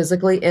so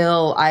physically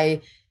ill.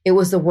 It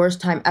was the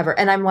worst time ever.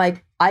 And I'm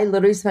like, I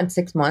literally spent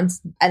 6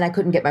 months and I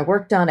couldn't get my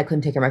work done. I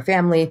couldn't take care of my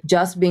family,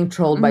 just being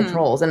trolled by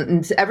trolls.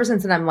 And ever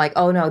since then, I'm like,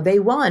 oh no, they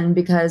won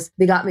because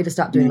they got me to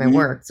stop doing my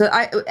work. So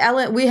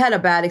Ellen, we had a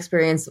bad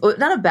experience,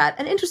 not a bad,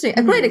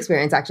 a great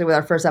experience actually with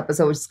our first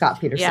episode with Scott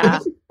Peterson. Yeah.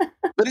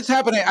 But it's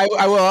happening.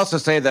 I will also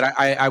say that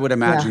I would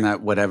imagine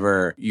that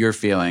whatever you're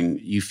feeling,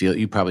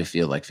 you probably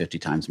feel like 50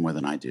 times more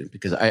than I do,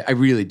 because I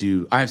really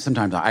do.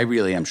 I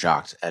really am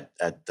shocked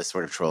at the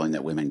sort of trolling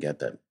that women get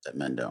that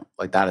men don't.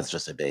 Like, that is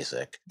just a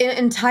basic. An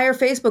entire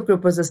Facebook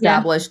group was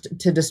established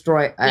to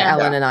destroy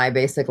Ellen and I,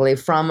 basically,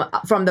 from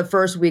the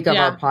first week of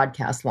our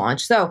podcast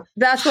launch. So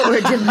that's what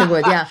we're dealing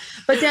with. Yeah.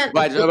 But then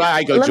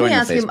I go join the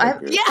Facebook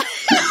group.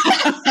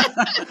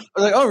 I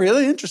was like, oh,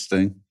 really?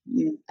 Interesting.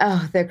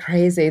 Oh, they're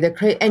crazy. They're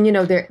crazy. And, you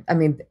know,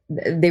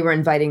 they were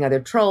inviting other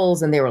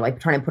trolls and they were like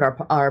trying to put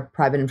our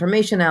private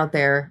information out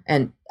there.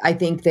 And I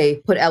think they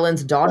put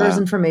Ellen's daughter's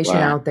information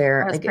out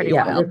there. That's pretty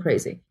wild. They're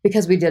crazy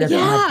because we did a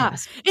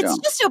podcast. It's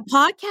just a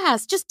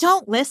podcast. Just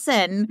don't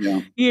listen,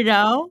 you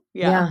know?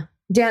 Yeah.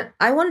 Dan,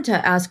 I wanted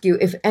to ask you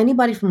if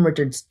anybody from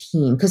Richard's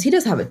team, because he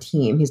does have a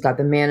team, he's got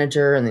the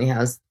manager and then he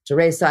has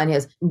Teresa, and he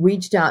has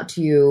reached out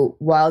to you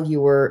while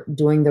you were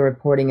doing the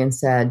reporting and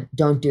said,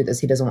 don't do this.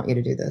 He doesn't want you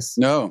to do this.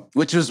 No,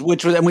 which was,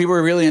 and we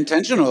were really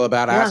intentional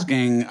about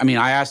asking. I mean,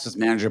 I asked his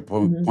manager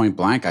point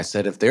blank. I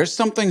said, if there's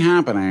something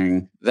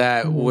happening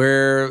that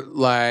we're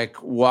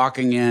like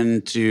walking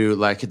into,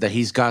 like that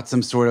he's got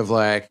some sort of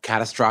like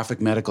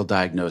catastrophic medical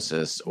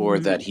diagnosis, or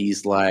that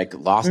he's like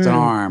lost an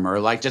arm,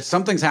 or like just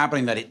something's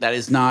happening that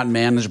is not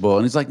manageable.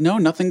 And he's like, no,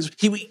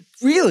 he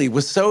really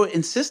was so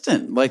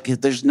insistent. Like,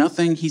 there's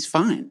nothing, he's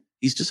fine.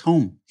 He's just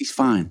home. He's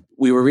fine.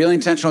 We were really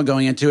intentional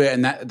going into it.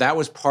 And that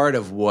was part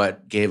of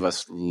what gave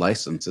us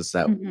license, is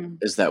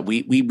that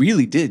we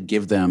really did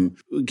give them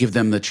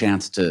the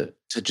chance to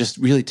just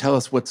really tell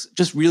us what's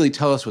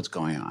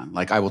going on.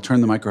 Like, I will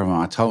turn the microphone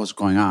on, I'll tell what's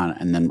going on,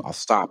 and then I'll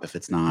stop if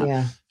it's not.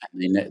 Yeah.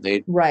 And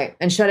they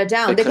and shut it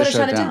down. They could have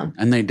shut it down.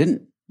 And they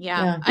didn't.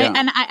 Yeah.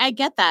 I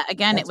get that.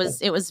 Again, it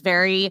was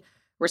very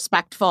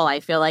respectful. I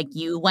feel like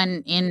you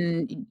went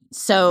in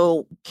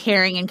so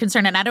caring and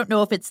concerned. And I don't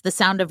know if it's the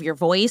sound of your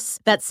voice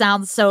that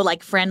sounds so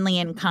like friendly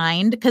and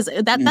kind, because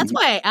that's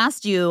why I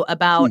asked you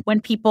about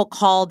when people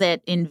called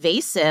it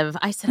invasive.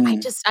 I said,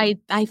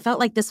 I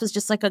felt like this was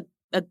just like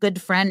a good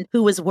friend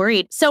who was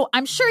worried. So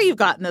I'm sure you've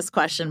gotten this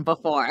question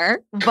before,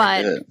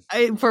 but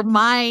for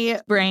my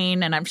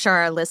brain, and I'm sure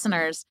our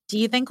listeners, do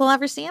you think we'll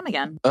ever see him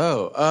again?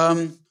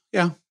 Oh,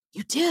 yeah.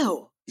 You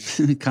do?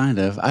 Kind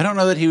of. I don't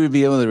know that he would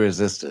be able to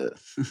resist it.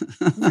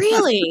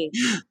 Really?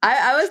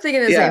 I was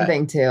thinking the same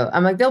thing too.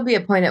 I'm like, there'll be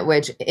a point at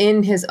which,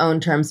 in his own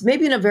terms,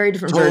 maybe in a very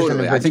different version of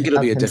Richard. I think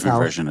it'll be a different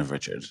version of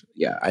Richard.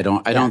 Yeah. I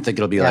don't think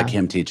it'll be like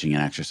him teaching an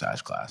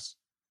exercise class.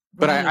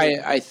 But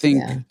I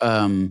think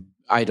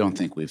I don't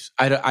think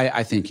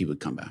I think he would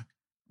come back.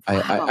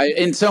 Wow. I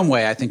in some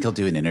way, I think he'll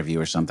do an interview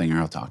or something, or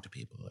he'll talk to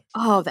people.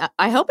 Oh,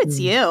 I hope it's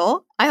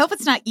you. I hope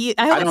it's not you.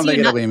 I don't think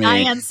it'll be me.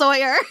 Diane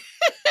Sawyer.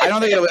 I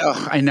don't think it'll be.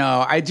 Oh, I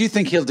know. I do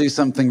think he'll do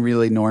something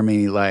really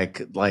normie,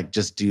 like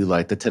just do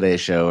like the Today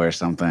Show or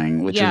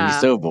something, which would be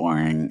so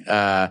boring.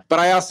 But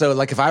I also,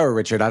 like, if I were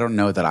Richard, I don't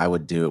know that I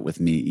would do it with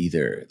me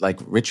either. Like,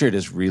 Richard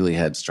is really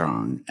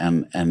headstrong,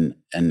 and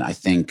I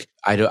think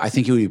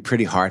it would be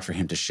pretty hard for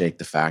him to shake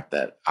the fact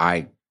that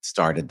I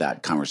started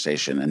that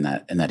conversation, and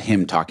that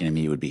him talking to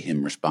me would be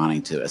him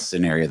responding to a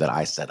scenario that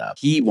I set up.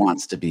 He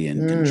wants to be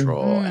in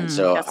control. And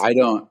so I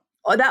don't.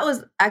 Oh, that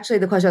was actually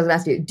the question I was going to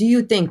ask you. Do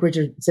you think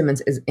Richard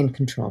Simmons is in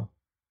control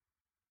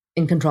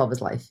of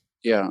his life?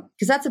 Yeah.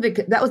 Because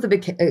that was the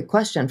big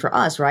question for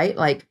us, right?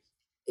 Like,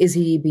 is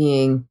he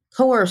being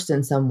coerced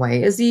in some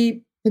way? Is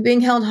he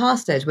being held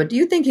hostage? But do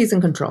you think he's in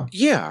control?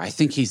 Yeah, I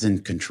think he's in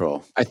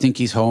control. I think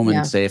he's home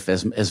and safe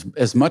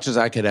as much as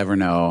I could ever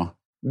know.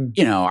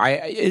 you know,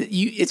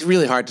 it's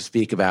really hard to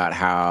speak about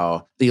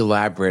how the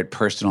elaborate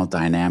personal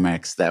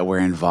dynamics that we're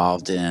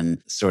involved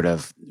in sort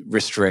of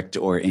restrict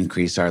or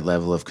increase our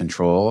level of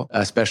control,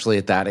 especially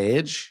at that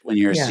age when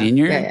you're a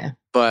senior. Yeah.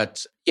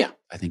 But yeah,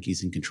 I think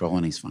he's in control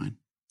and he's fine.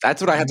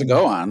 That's what I have to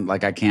go on.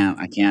 Like I can't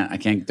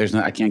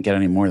get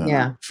any more than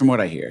that from what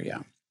I hear. Yeah.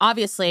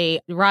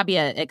 Obviously,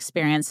 Rabia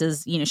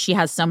experiences, you know, she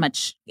has so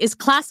much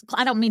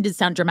I don't mean to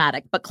sound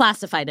dramatic, but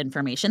classified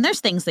information. There's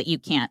things that you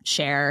can't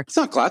share. It's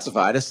not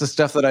classified. It's the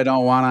stuff that I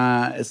don't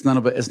want to,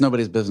 it's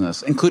nobody's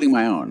business, including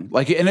my own.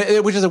 Like,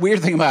 which is a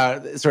weird thing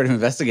about sort of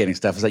investigating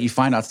stuff is that you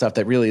find out stuff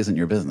that really isn't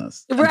your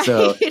business. Right.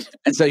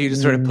 And so you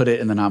just sort of put it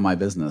in the not my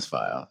business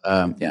file.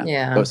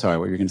 Yeah. Oh, sorry.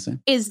 What were you going to say?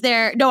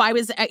 I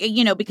was,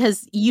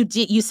 because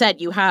you said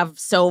you have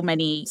so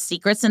many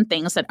secrets and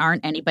things that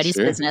aren't anybody's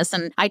business.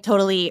 And I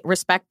totally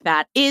respect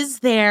that. Is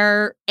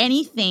there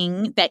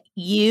anything that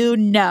you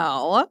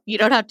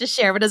don't have to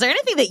share, but is there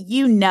anything that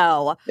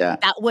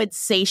that would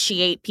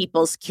satiate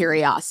people's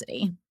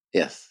curiosity?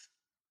 Yes.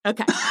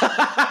 Okay.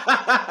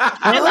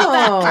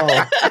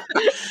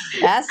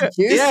 That's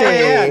juicy.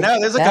 Yeah. No,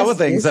 there's a couple of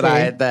things that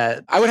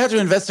I would have to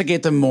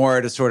investigate them more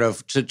to sort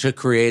of to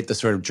create the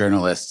sort of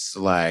journalists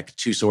like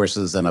two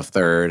sources and a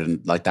third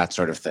and like that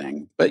sort of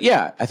thing. But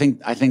yeah, I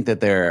think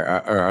that there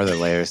are other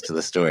layers to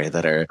the story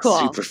that are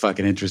super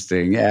fucking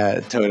interesting.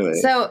 Yeah,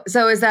 totally. So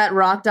is that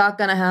Rock Doc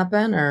going to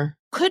happen or?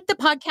 Could the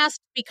podcast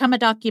become a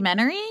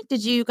documentary?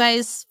 Did you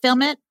guys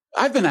film it?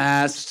 I've been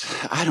asked.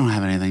 I don't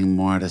have anything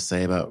more to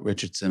say about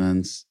Richard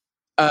Simmons.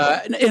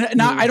 I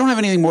don't have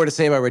anything more to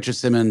say about Richard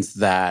Simmons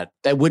that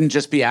wouldn't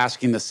just be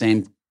asking the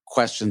same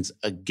questions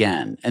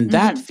again. And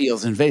that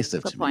feels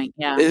invasive to me.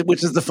 Yeah.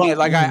 Which is the funny,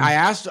 like I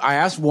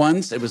asked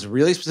once, it was a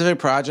really specific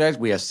project.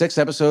 We have 6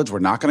 episodes. We're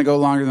not going to go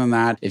longer than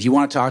that. If you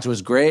want to talk to us,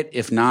 great.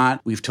 If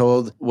not, we've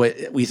told what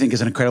we think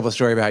is an incredible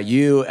story about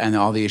you and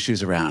all the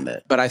issues around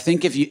it. But I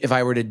think if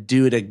I were to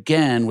do it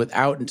again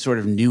without sort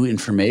of new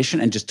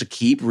information and just to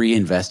keep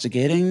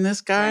reinvestigating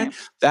this guy,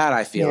 that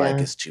I feel like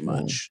is too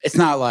much. It's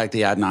not like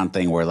the Adnan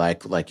thing where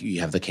like you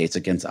have the case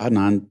against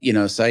Adnan,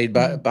 Saeed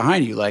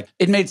behind you. Like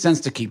it made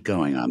sense to keep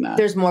going on that.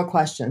 There's more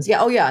questions.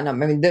 Yeah. Oh, yeah. No, I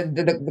mean,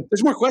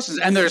 there's more questions,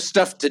 and there's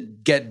stuff to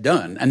get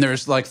done, and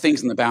there's like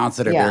things in the balance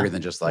that are bigger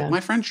than just like my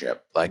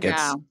friendship. Like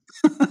it's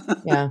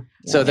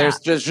So there's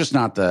just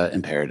not the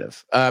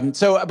imperative.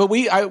 But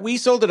we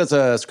sold it as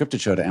a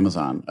scripted show to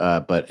Amazon,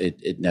 but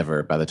it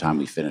never. By the time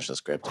we finished the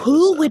script,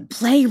 who would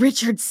play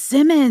Richard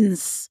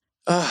Simmons?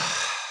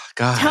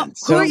 God,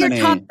 who are your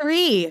top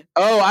 3?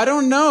 Oh, I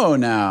don't know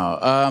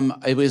now.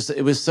 It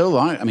was so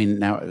long. I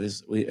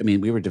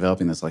mean, we were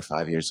developing this like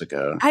 5 years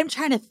ago. I'm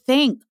trying to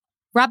think.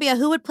 Rabia,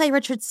 who would play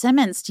Richard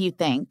Simmons, do you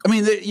think? I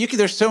mean,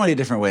 there's so many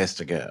different ways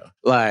to go.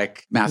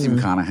 Like Matthew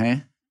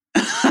McConaughey.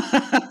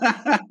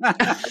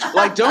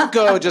 Like, don't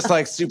go just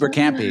like super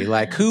campy.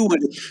 Like, who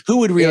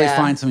would really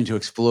find something to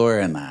explore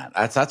in that?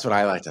 That's what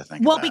I like to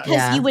think. Well, about.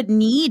 Because you would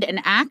need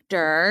an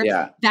actor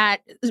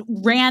that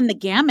ran the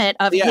gamut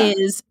of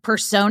his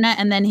persona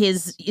and then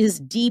his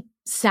deep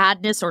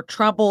sadness or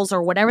troubles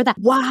or whatever that.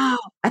 Wow,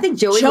 I think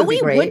Joey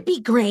would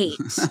be great.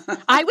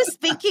 I was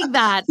thinking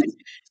that.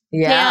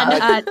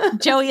 Yeah,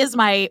 and Joey is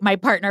my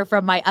partner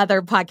from my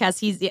other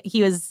podcast.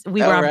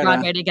 We were on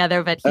Broadway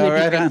together, but he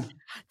would be great.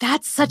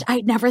 That's such.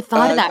 I never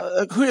thought of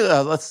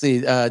that. Let's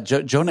see.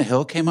 Jonah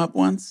Hill came up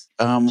once,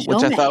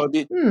 which I thought would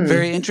be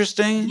very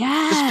interesting.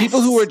 Yes. Just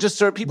people who are just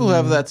sort of people who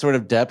have that sort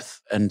of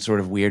depth and sort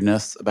of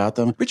weirdness about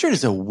them. Richard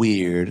is a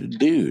weird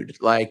dude.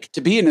 Like,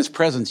 to be in his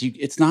presence,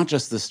 it's not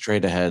just the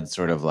straight ahead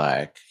sort of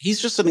like, he's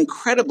just an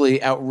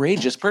incredibly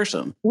outrageous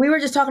person. We were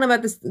just talking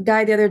about this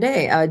guy the other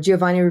day,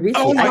 Giovanni Ribisi.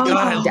 Oh my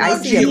God, I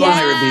love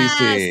Giovanni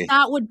Ribisi.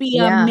 That would be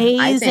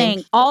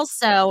amazing.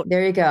 Also,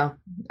 there you go.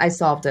 I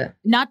solved it.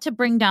 Not to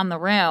bring down the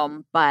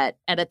room, but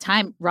at a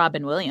time,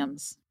 Robin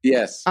Williams.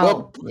 Yes.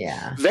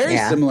 Very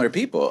similar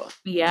people.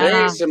 Yeah.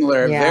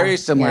 Very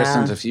similar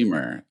sense of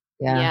humor.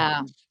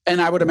 Yeah.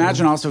 And I would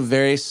imagine also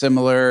very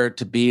similar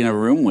to be in a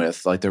room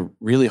with, like, they're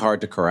really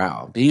hard to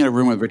corral. Being in a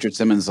room with Richard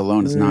Simmons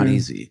alone is not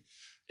easy.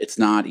 It's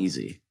not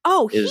easy.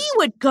 Oh, he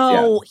would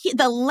go,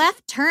 the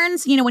left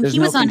turns, when he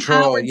was on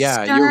Howard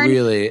Stern. You're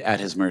really at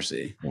his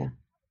mercy. Yeah.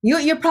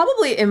 You're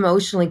probably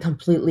emotionally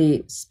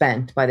completely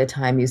spent by the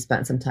time you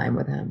spent some time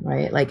with him,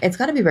 right? Like, it's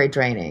got to be very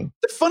draining.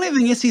 The funny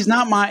thing is, he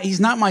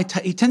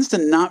tends to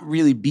not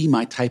really be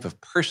my type of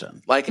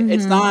person. Like,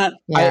 it's not.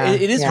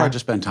 It is hard to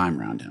spend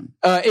time around him.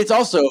 It's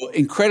also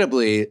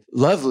incredibly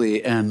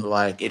lovely, and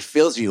like it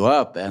fills you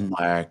up, and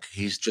like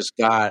he's just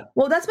got.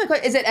 Well, that's my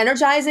question. Is it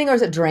energizing or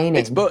is it draining?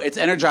 It's both. It's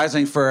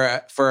energizing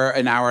for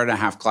an hour and a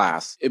half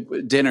class.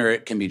 Dinner,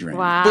 it can be draining.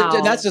 Wow.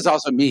 But that's just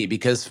also me,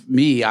 because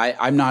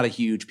I'm not a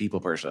huge people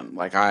person.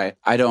 Like I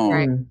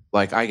don't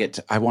like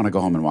I want to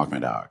go home and walk my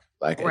dog.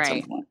 Like at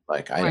some point,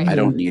 like I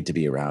don't need to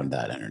be around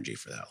that energy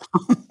for that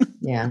long.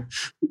 Yeah.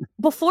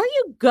 Before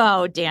you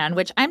go, Dan,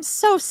 which I'm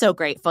so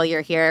grateful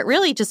you're here. It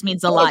really just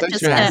means a lot.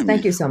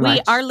 Thank you so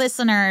much. Our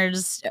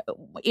listeners,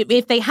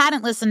 if they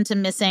hadn't listened to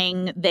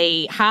Missing,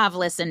 they have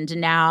listened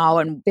now.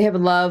 And they have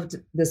loved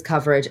this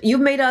coverage. You've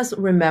made us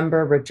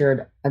remember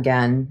Richard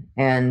again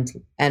and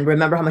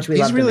remember how much we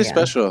loved him. He's really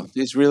special.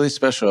 He's really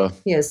special.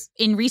 He is.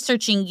 In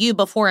researching you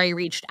before I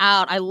reached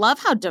out, I love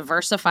how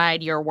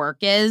diversified your work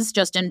is.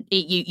 Just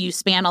you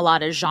span a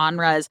lot of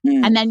genres.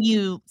 And then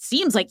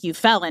seems like you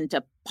fell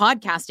into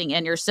podcasting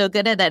and you're so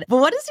good at it. But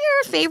what is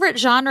your favorite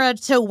genre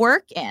to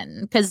work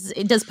in? Because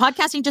does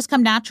podcasting just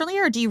come naturally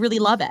or do you really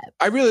love it?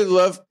 I really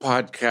love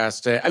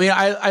podcasting. I mean,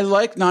 I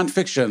like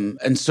nonfiction.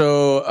 And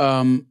so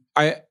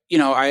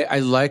I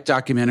like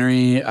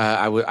documentary.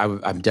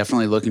 I'm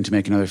definitely looking to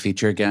make another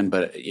feature again,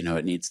 but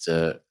it needs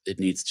to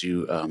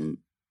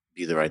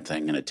be the right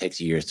thing, and it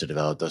takes years to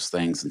develop those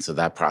things, and so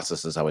that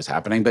process is always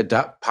happening. But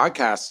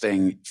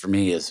podcasting for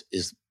me is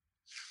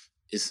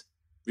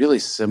really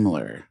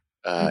similar.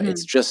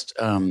 It's just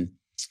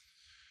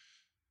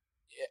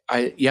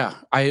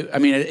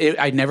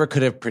I never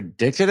could have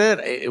predicted it.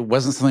 It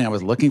wasn't something I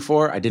was looking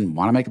for. I didn't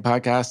want to make a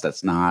podcast.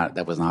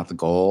 That was not the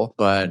goal.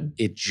 But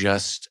it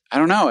just, I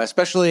don't know,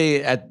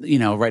 especially at,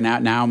 right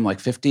now I'm like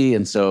 50.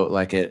 And so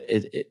like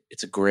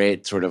it's a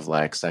great sort of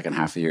like second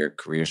half of your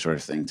career sort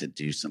of thing to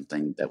do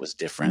something that was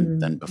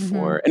different than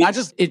before. And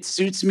it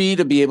suits me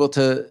to be able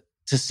to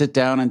sit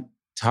down and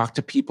talk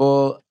to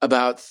people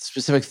about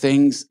specific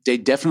things. They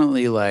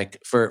definitely like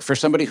for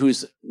somebody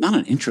who's not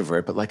an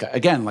introvert, but like,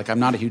 again, like I'm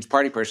not a huge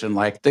party person,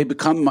 like they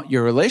become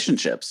your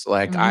relationships.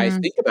 Like I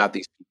think about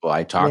these people,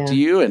 I talk to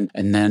you and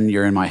then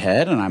you're in my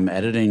head and I'm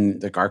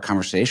editing our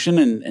conversation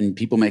and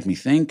people make me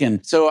think.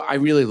 And so I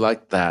really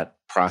like that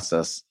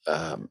process.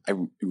 I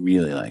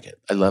really like it.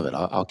 I love it.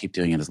 I'll keep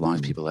doing it as long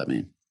as people let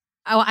me.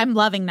 Oh, I'm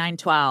loving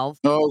 912.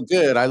 Oh,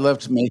 good. I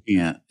loved making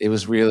it. It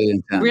was really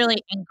intense.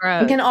 Really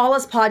engrossed. We can all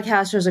as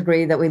podcasters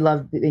agree that we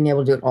love being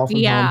able to do it all from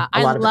home. Yeah,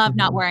 I love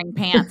not wearing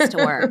pants to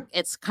work.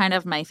 It's kind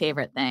of my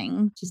favorite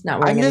thing. She's not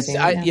wearing anything.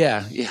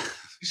 Yeah.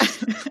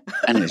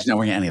 Anyway, she's not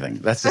wearing anything.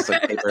 That's just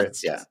like paper.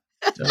 Yeah.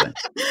 Totally.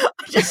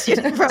 Just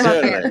from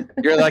up here.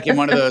 You're like in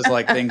one of those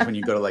like things when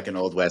you go to like an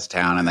old West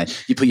town and then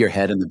you put your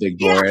head in the big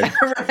board.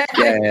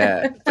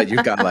 Yeah. But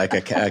you've got like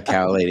a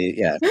cow lady.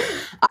 Yeah.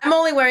 I'm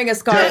only wearing a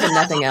scarf and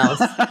nothing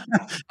else.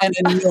 An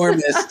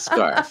enormous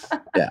scarf.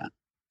 Yeah.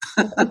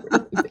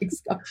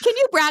 Can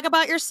you brag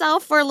about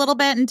yourself for a little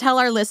bit and tell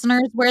our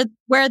listeners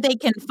where they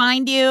can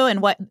find you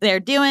and what they're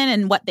doing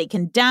and what they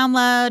can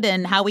download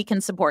and how we can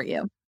support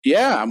you?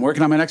 Yeah, I'm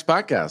working on my next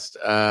podcast.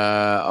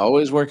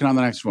 Always working on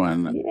the next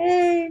one.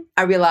 Yay.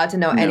 Are we allowed to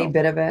know any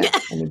bit of it?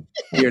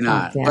 You're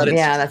not. But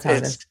that's how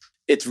it is.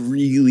 It's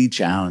really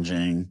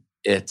challenging.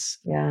 It's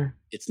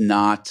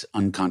not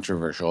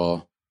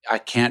uncontroversial. I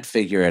can't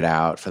figure it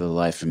out for the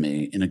life of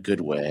me in a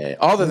good way.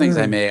 All the things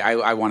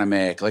I want to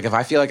make. Like if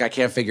I feel like I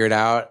can't figure it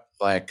out,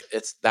 like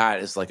that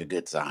is like a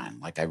good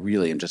sign. Like I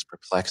really am just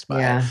perplexed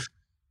by it.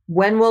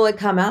 When will it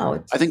come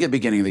out? I think at the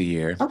beginning of the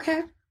year.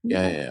 Okay.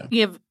 Yeah.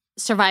 You have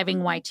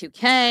Surviving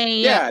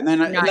Y2K. Yeah. And then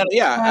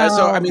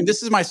so, I mean,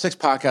 this is my sixth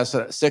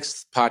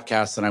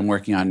podcast that I'm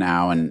working on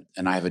now. And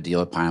I have a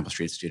deal at Pineapple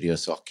Street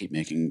Studios, so I'll keep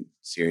making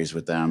series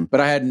with them. But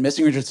I had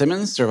Missing Richard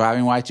Simmons,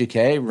 Surviving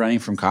Y2K, Running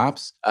from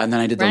Cops. And then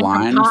I did the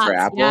line for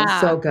Apple.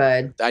 Yeah. So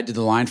good. I did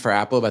the line for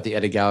Apple about the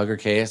Eddie Gallagher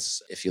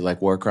case, if you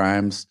like war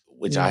crimes,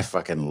 which I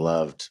fucking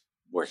loved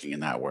working in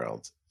that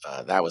world.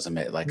 That was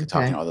amazing. Like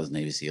talking to all those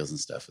Navy SEALs and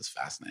stuff was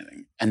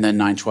fascinating. And then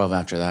 912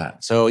 after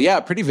that. So yeah,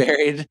 pretty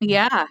varied.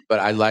 Yeah. But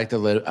I like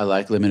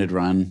limited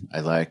run.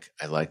 I like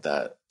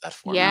that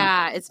format.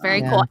 Yeah, it's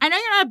very cool. I know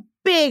you're not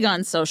big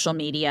on social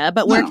media,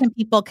 but where can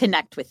people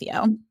connect with you?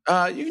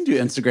 You can do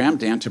Instagram,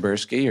 Dan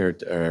Taberski,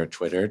 or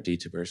Twitter, D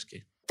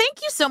Taberski.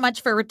 Thank you so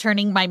much for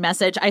returning my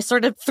message. I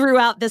sort of threw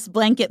out this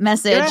blanket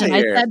message and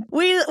I said,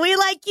 we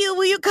like you.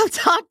 Will you come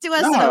talk to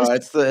us? No,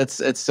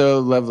 it's so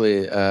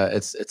lovely.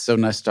 It's so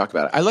nice to talk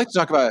about it. I like to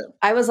talk about it.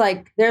 I was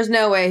like, there's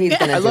no way he's going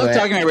to do it. I love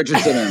talking about Richard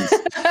Simmons.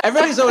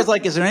 Everybody's always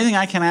like, is there anything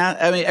I can add?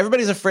 I mean,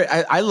 everybody's afraid.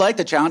 I like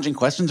the challenging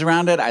questions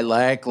around it. I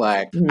like,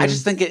 I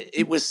just think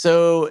it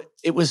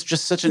was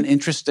just such an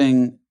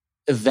interesting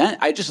event.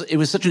 It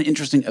was such an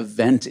interesting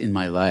event in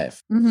my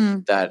life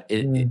that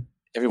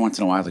every once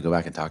in a while to go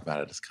back and talk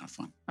about it is kind of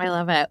fun. I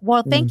love it.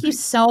 Well, thank you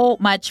so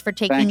much for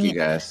taking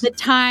the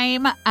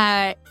time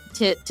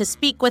to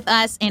speak with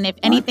us. And if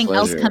anything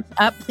else comes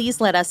up,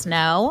 please let us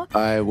know.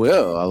 I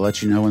will. I'll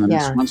let you know when the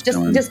next one's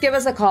coming. Just give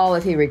us a call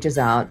if he reaches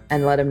out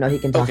and let him know he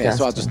can talk to us. Okay,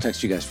 so I'll just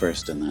text you guys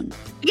first and then.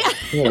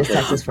 Just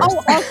text us first.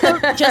 Also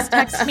just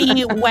text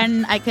me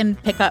when I can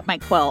pick up my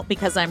quilt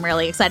because I'm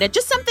really excited.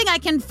 Just something I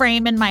can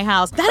frame in my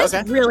house. That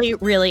is really,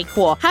 really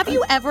cool. Have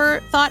you ever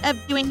thought of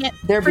doing it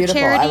for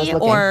charity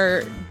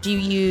or do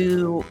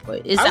you? I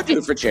would do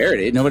it for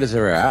charity. Nobody's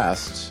ever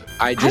asked.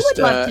 I would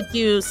love to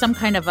do some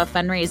kind of a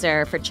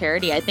fundraiser for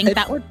charity. I think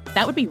that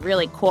would be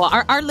really cool.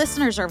 Our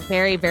listeners are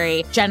very,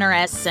 very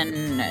generous,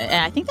 and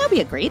I think that would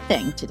be a great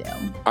thing to do.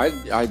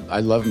 I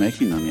love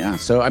making them. Yeah.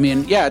 So I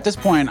mean, yeah. At this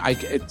point,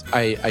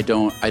 I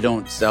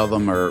don't sell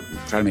them or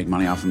try to make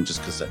money off them just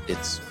because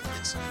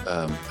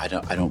I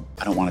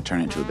don't want to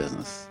turn it into a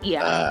business.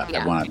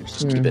 I want to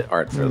just keep it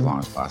art for as long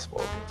as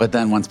possible. But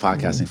then once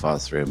podcasting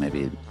falls through,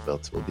 maybe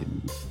quilts will be.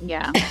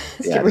 Yeah.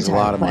 There's a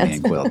lot of money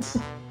in quilts.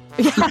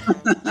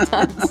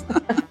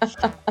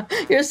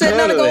 You're sitting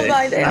on a gold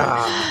mine,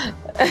 Dan.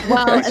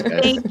 Well,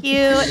 thank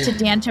you to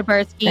Dan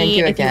Taberski. Thank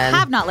you again. If you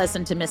have not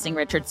listened to Missing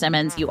Richard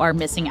Simmons, you are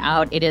missing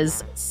out. It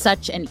is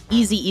such an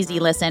easy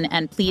listen,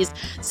 and please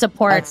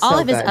support all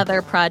of his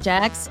other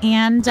projects.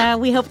 And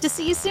we hope to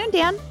see you soon,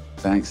 Dan.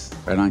 Thanks.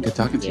 Right on. Good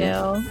talking to you.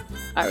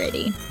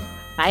 Alrighty.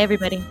 Bye,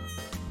 everybody.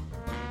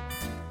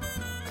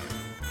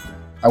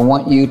 I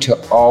want you to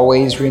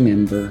always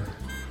remember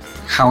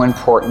how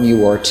important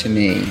you are to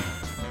me.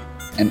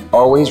 And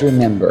always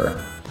remember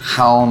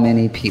how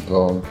many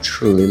people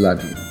truly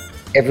love you.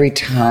 Every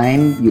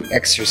time you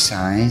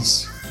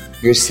exercise,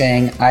 you're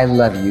saying, I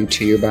love you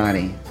to your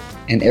body.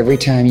 And every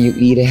time you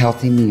eat a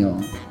healthy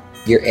meal,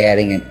 you're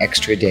adding an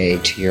extra day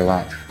to your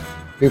life.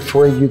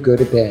 Before you go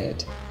to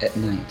bed at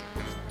night,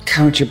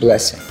 count your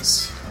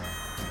blessings,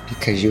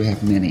 because you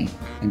have many.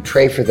 And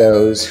pray for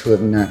those who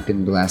have not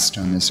been blessed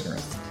on this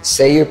earth.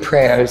 Say your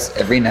prayers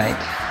every night.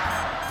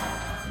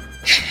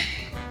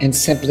 And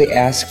simply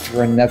ask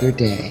for another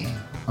day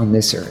on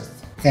this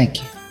earth.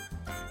 Thank you.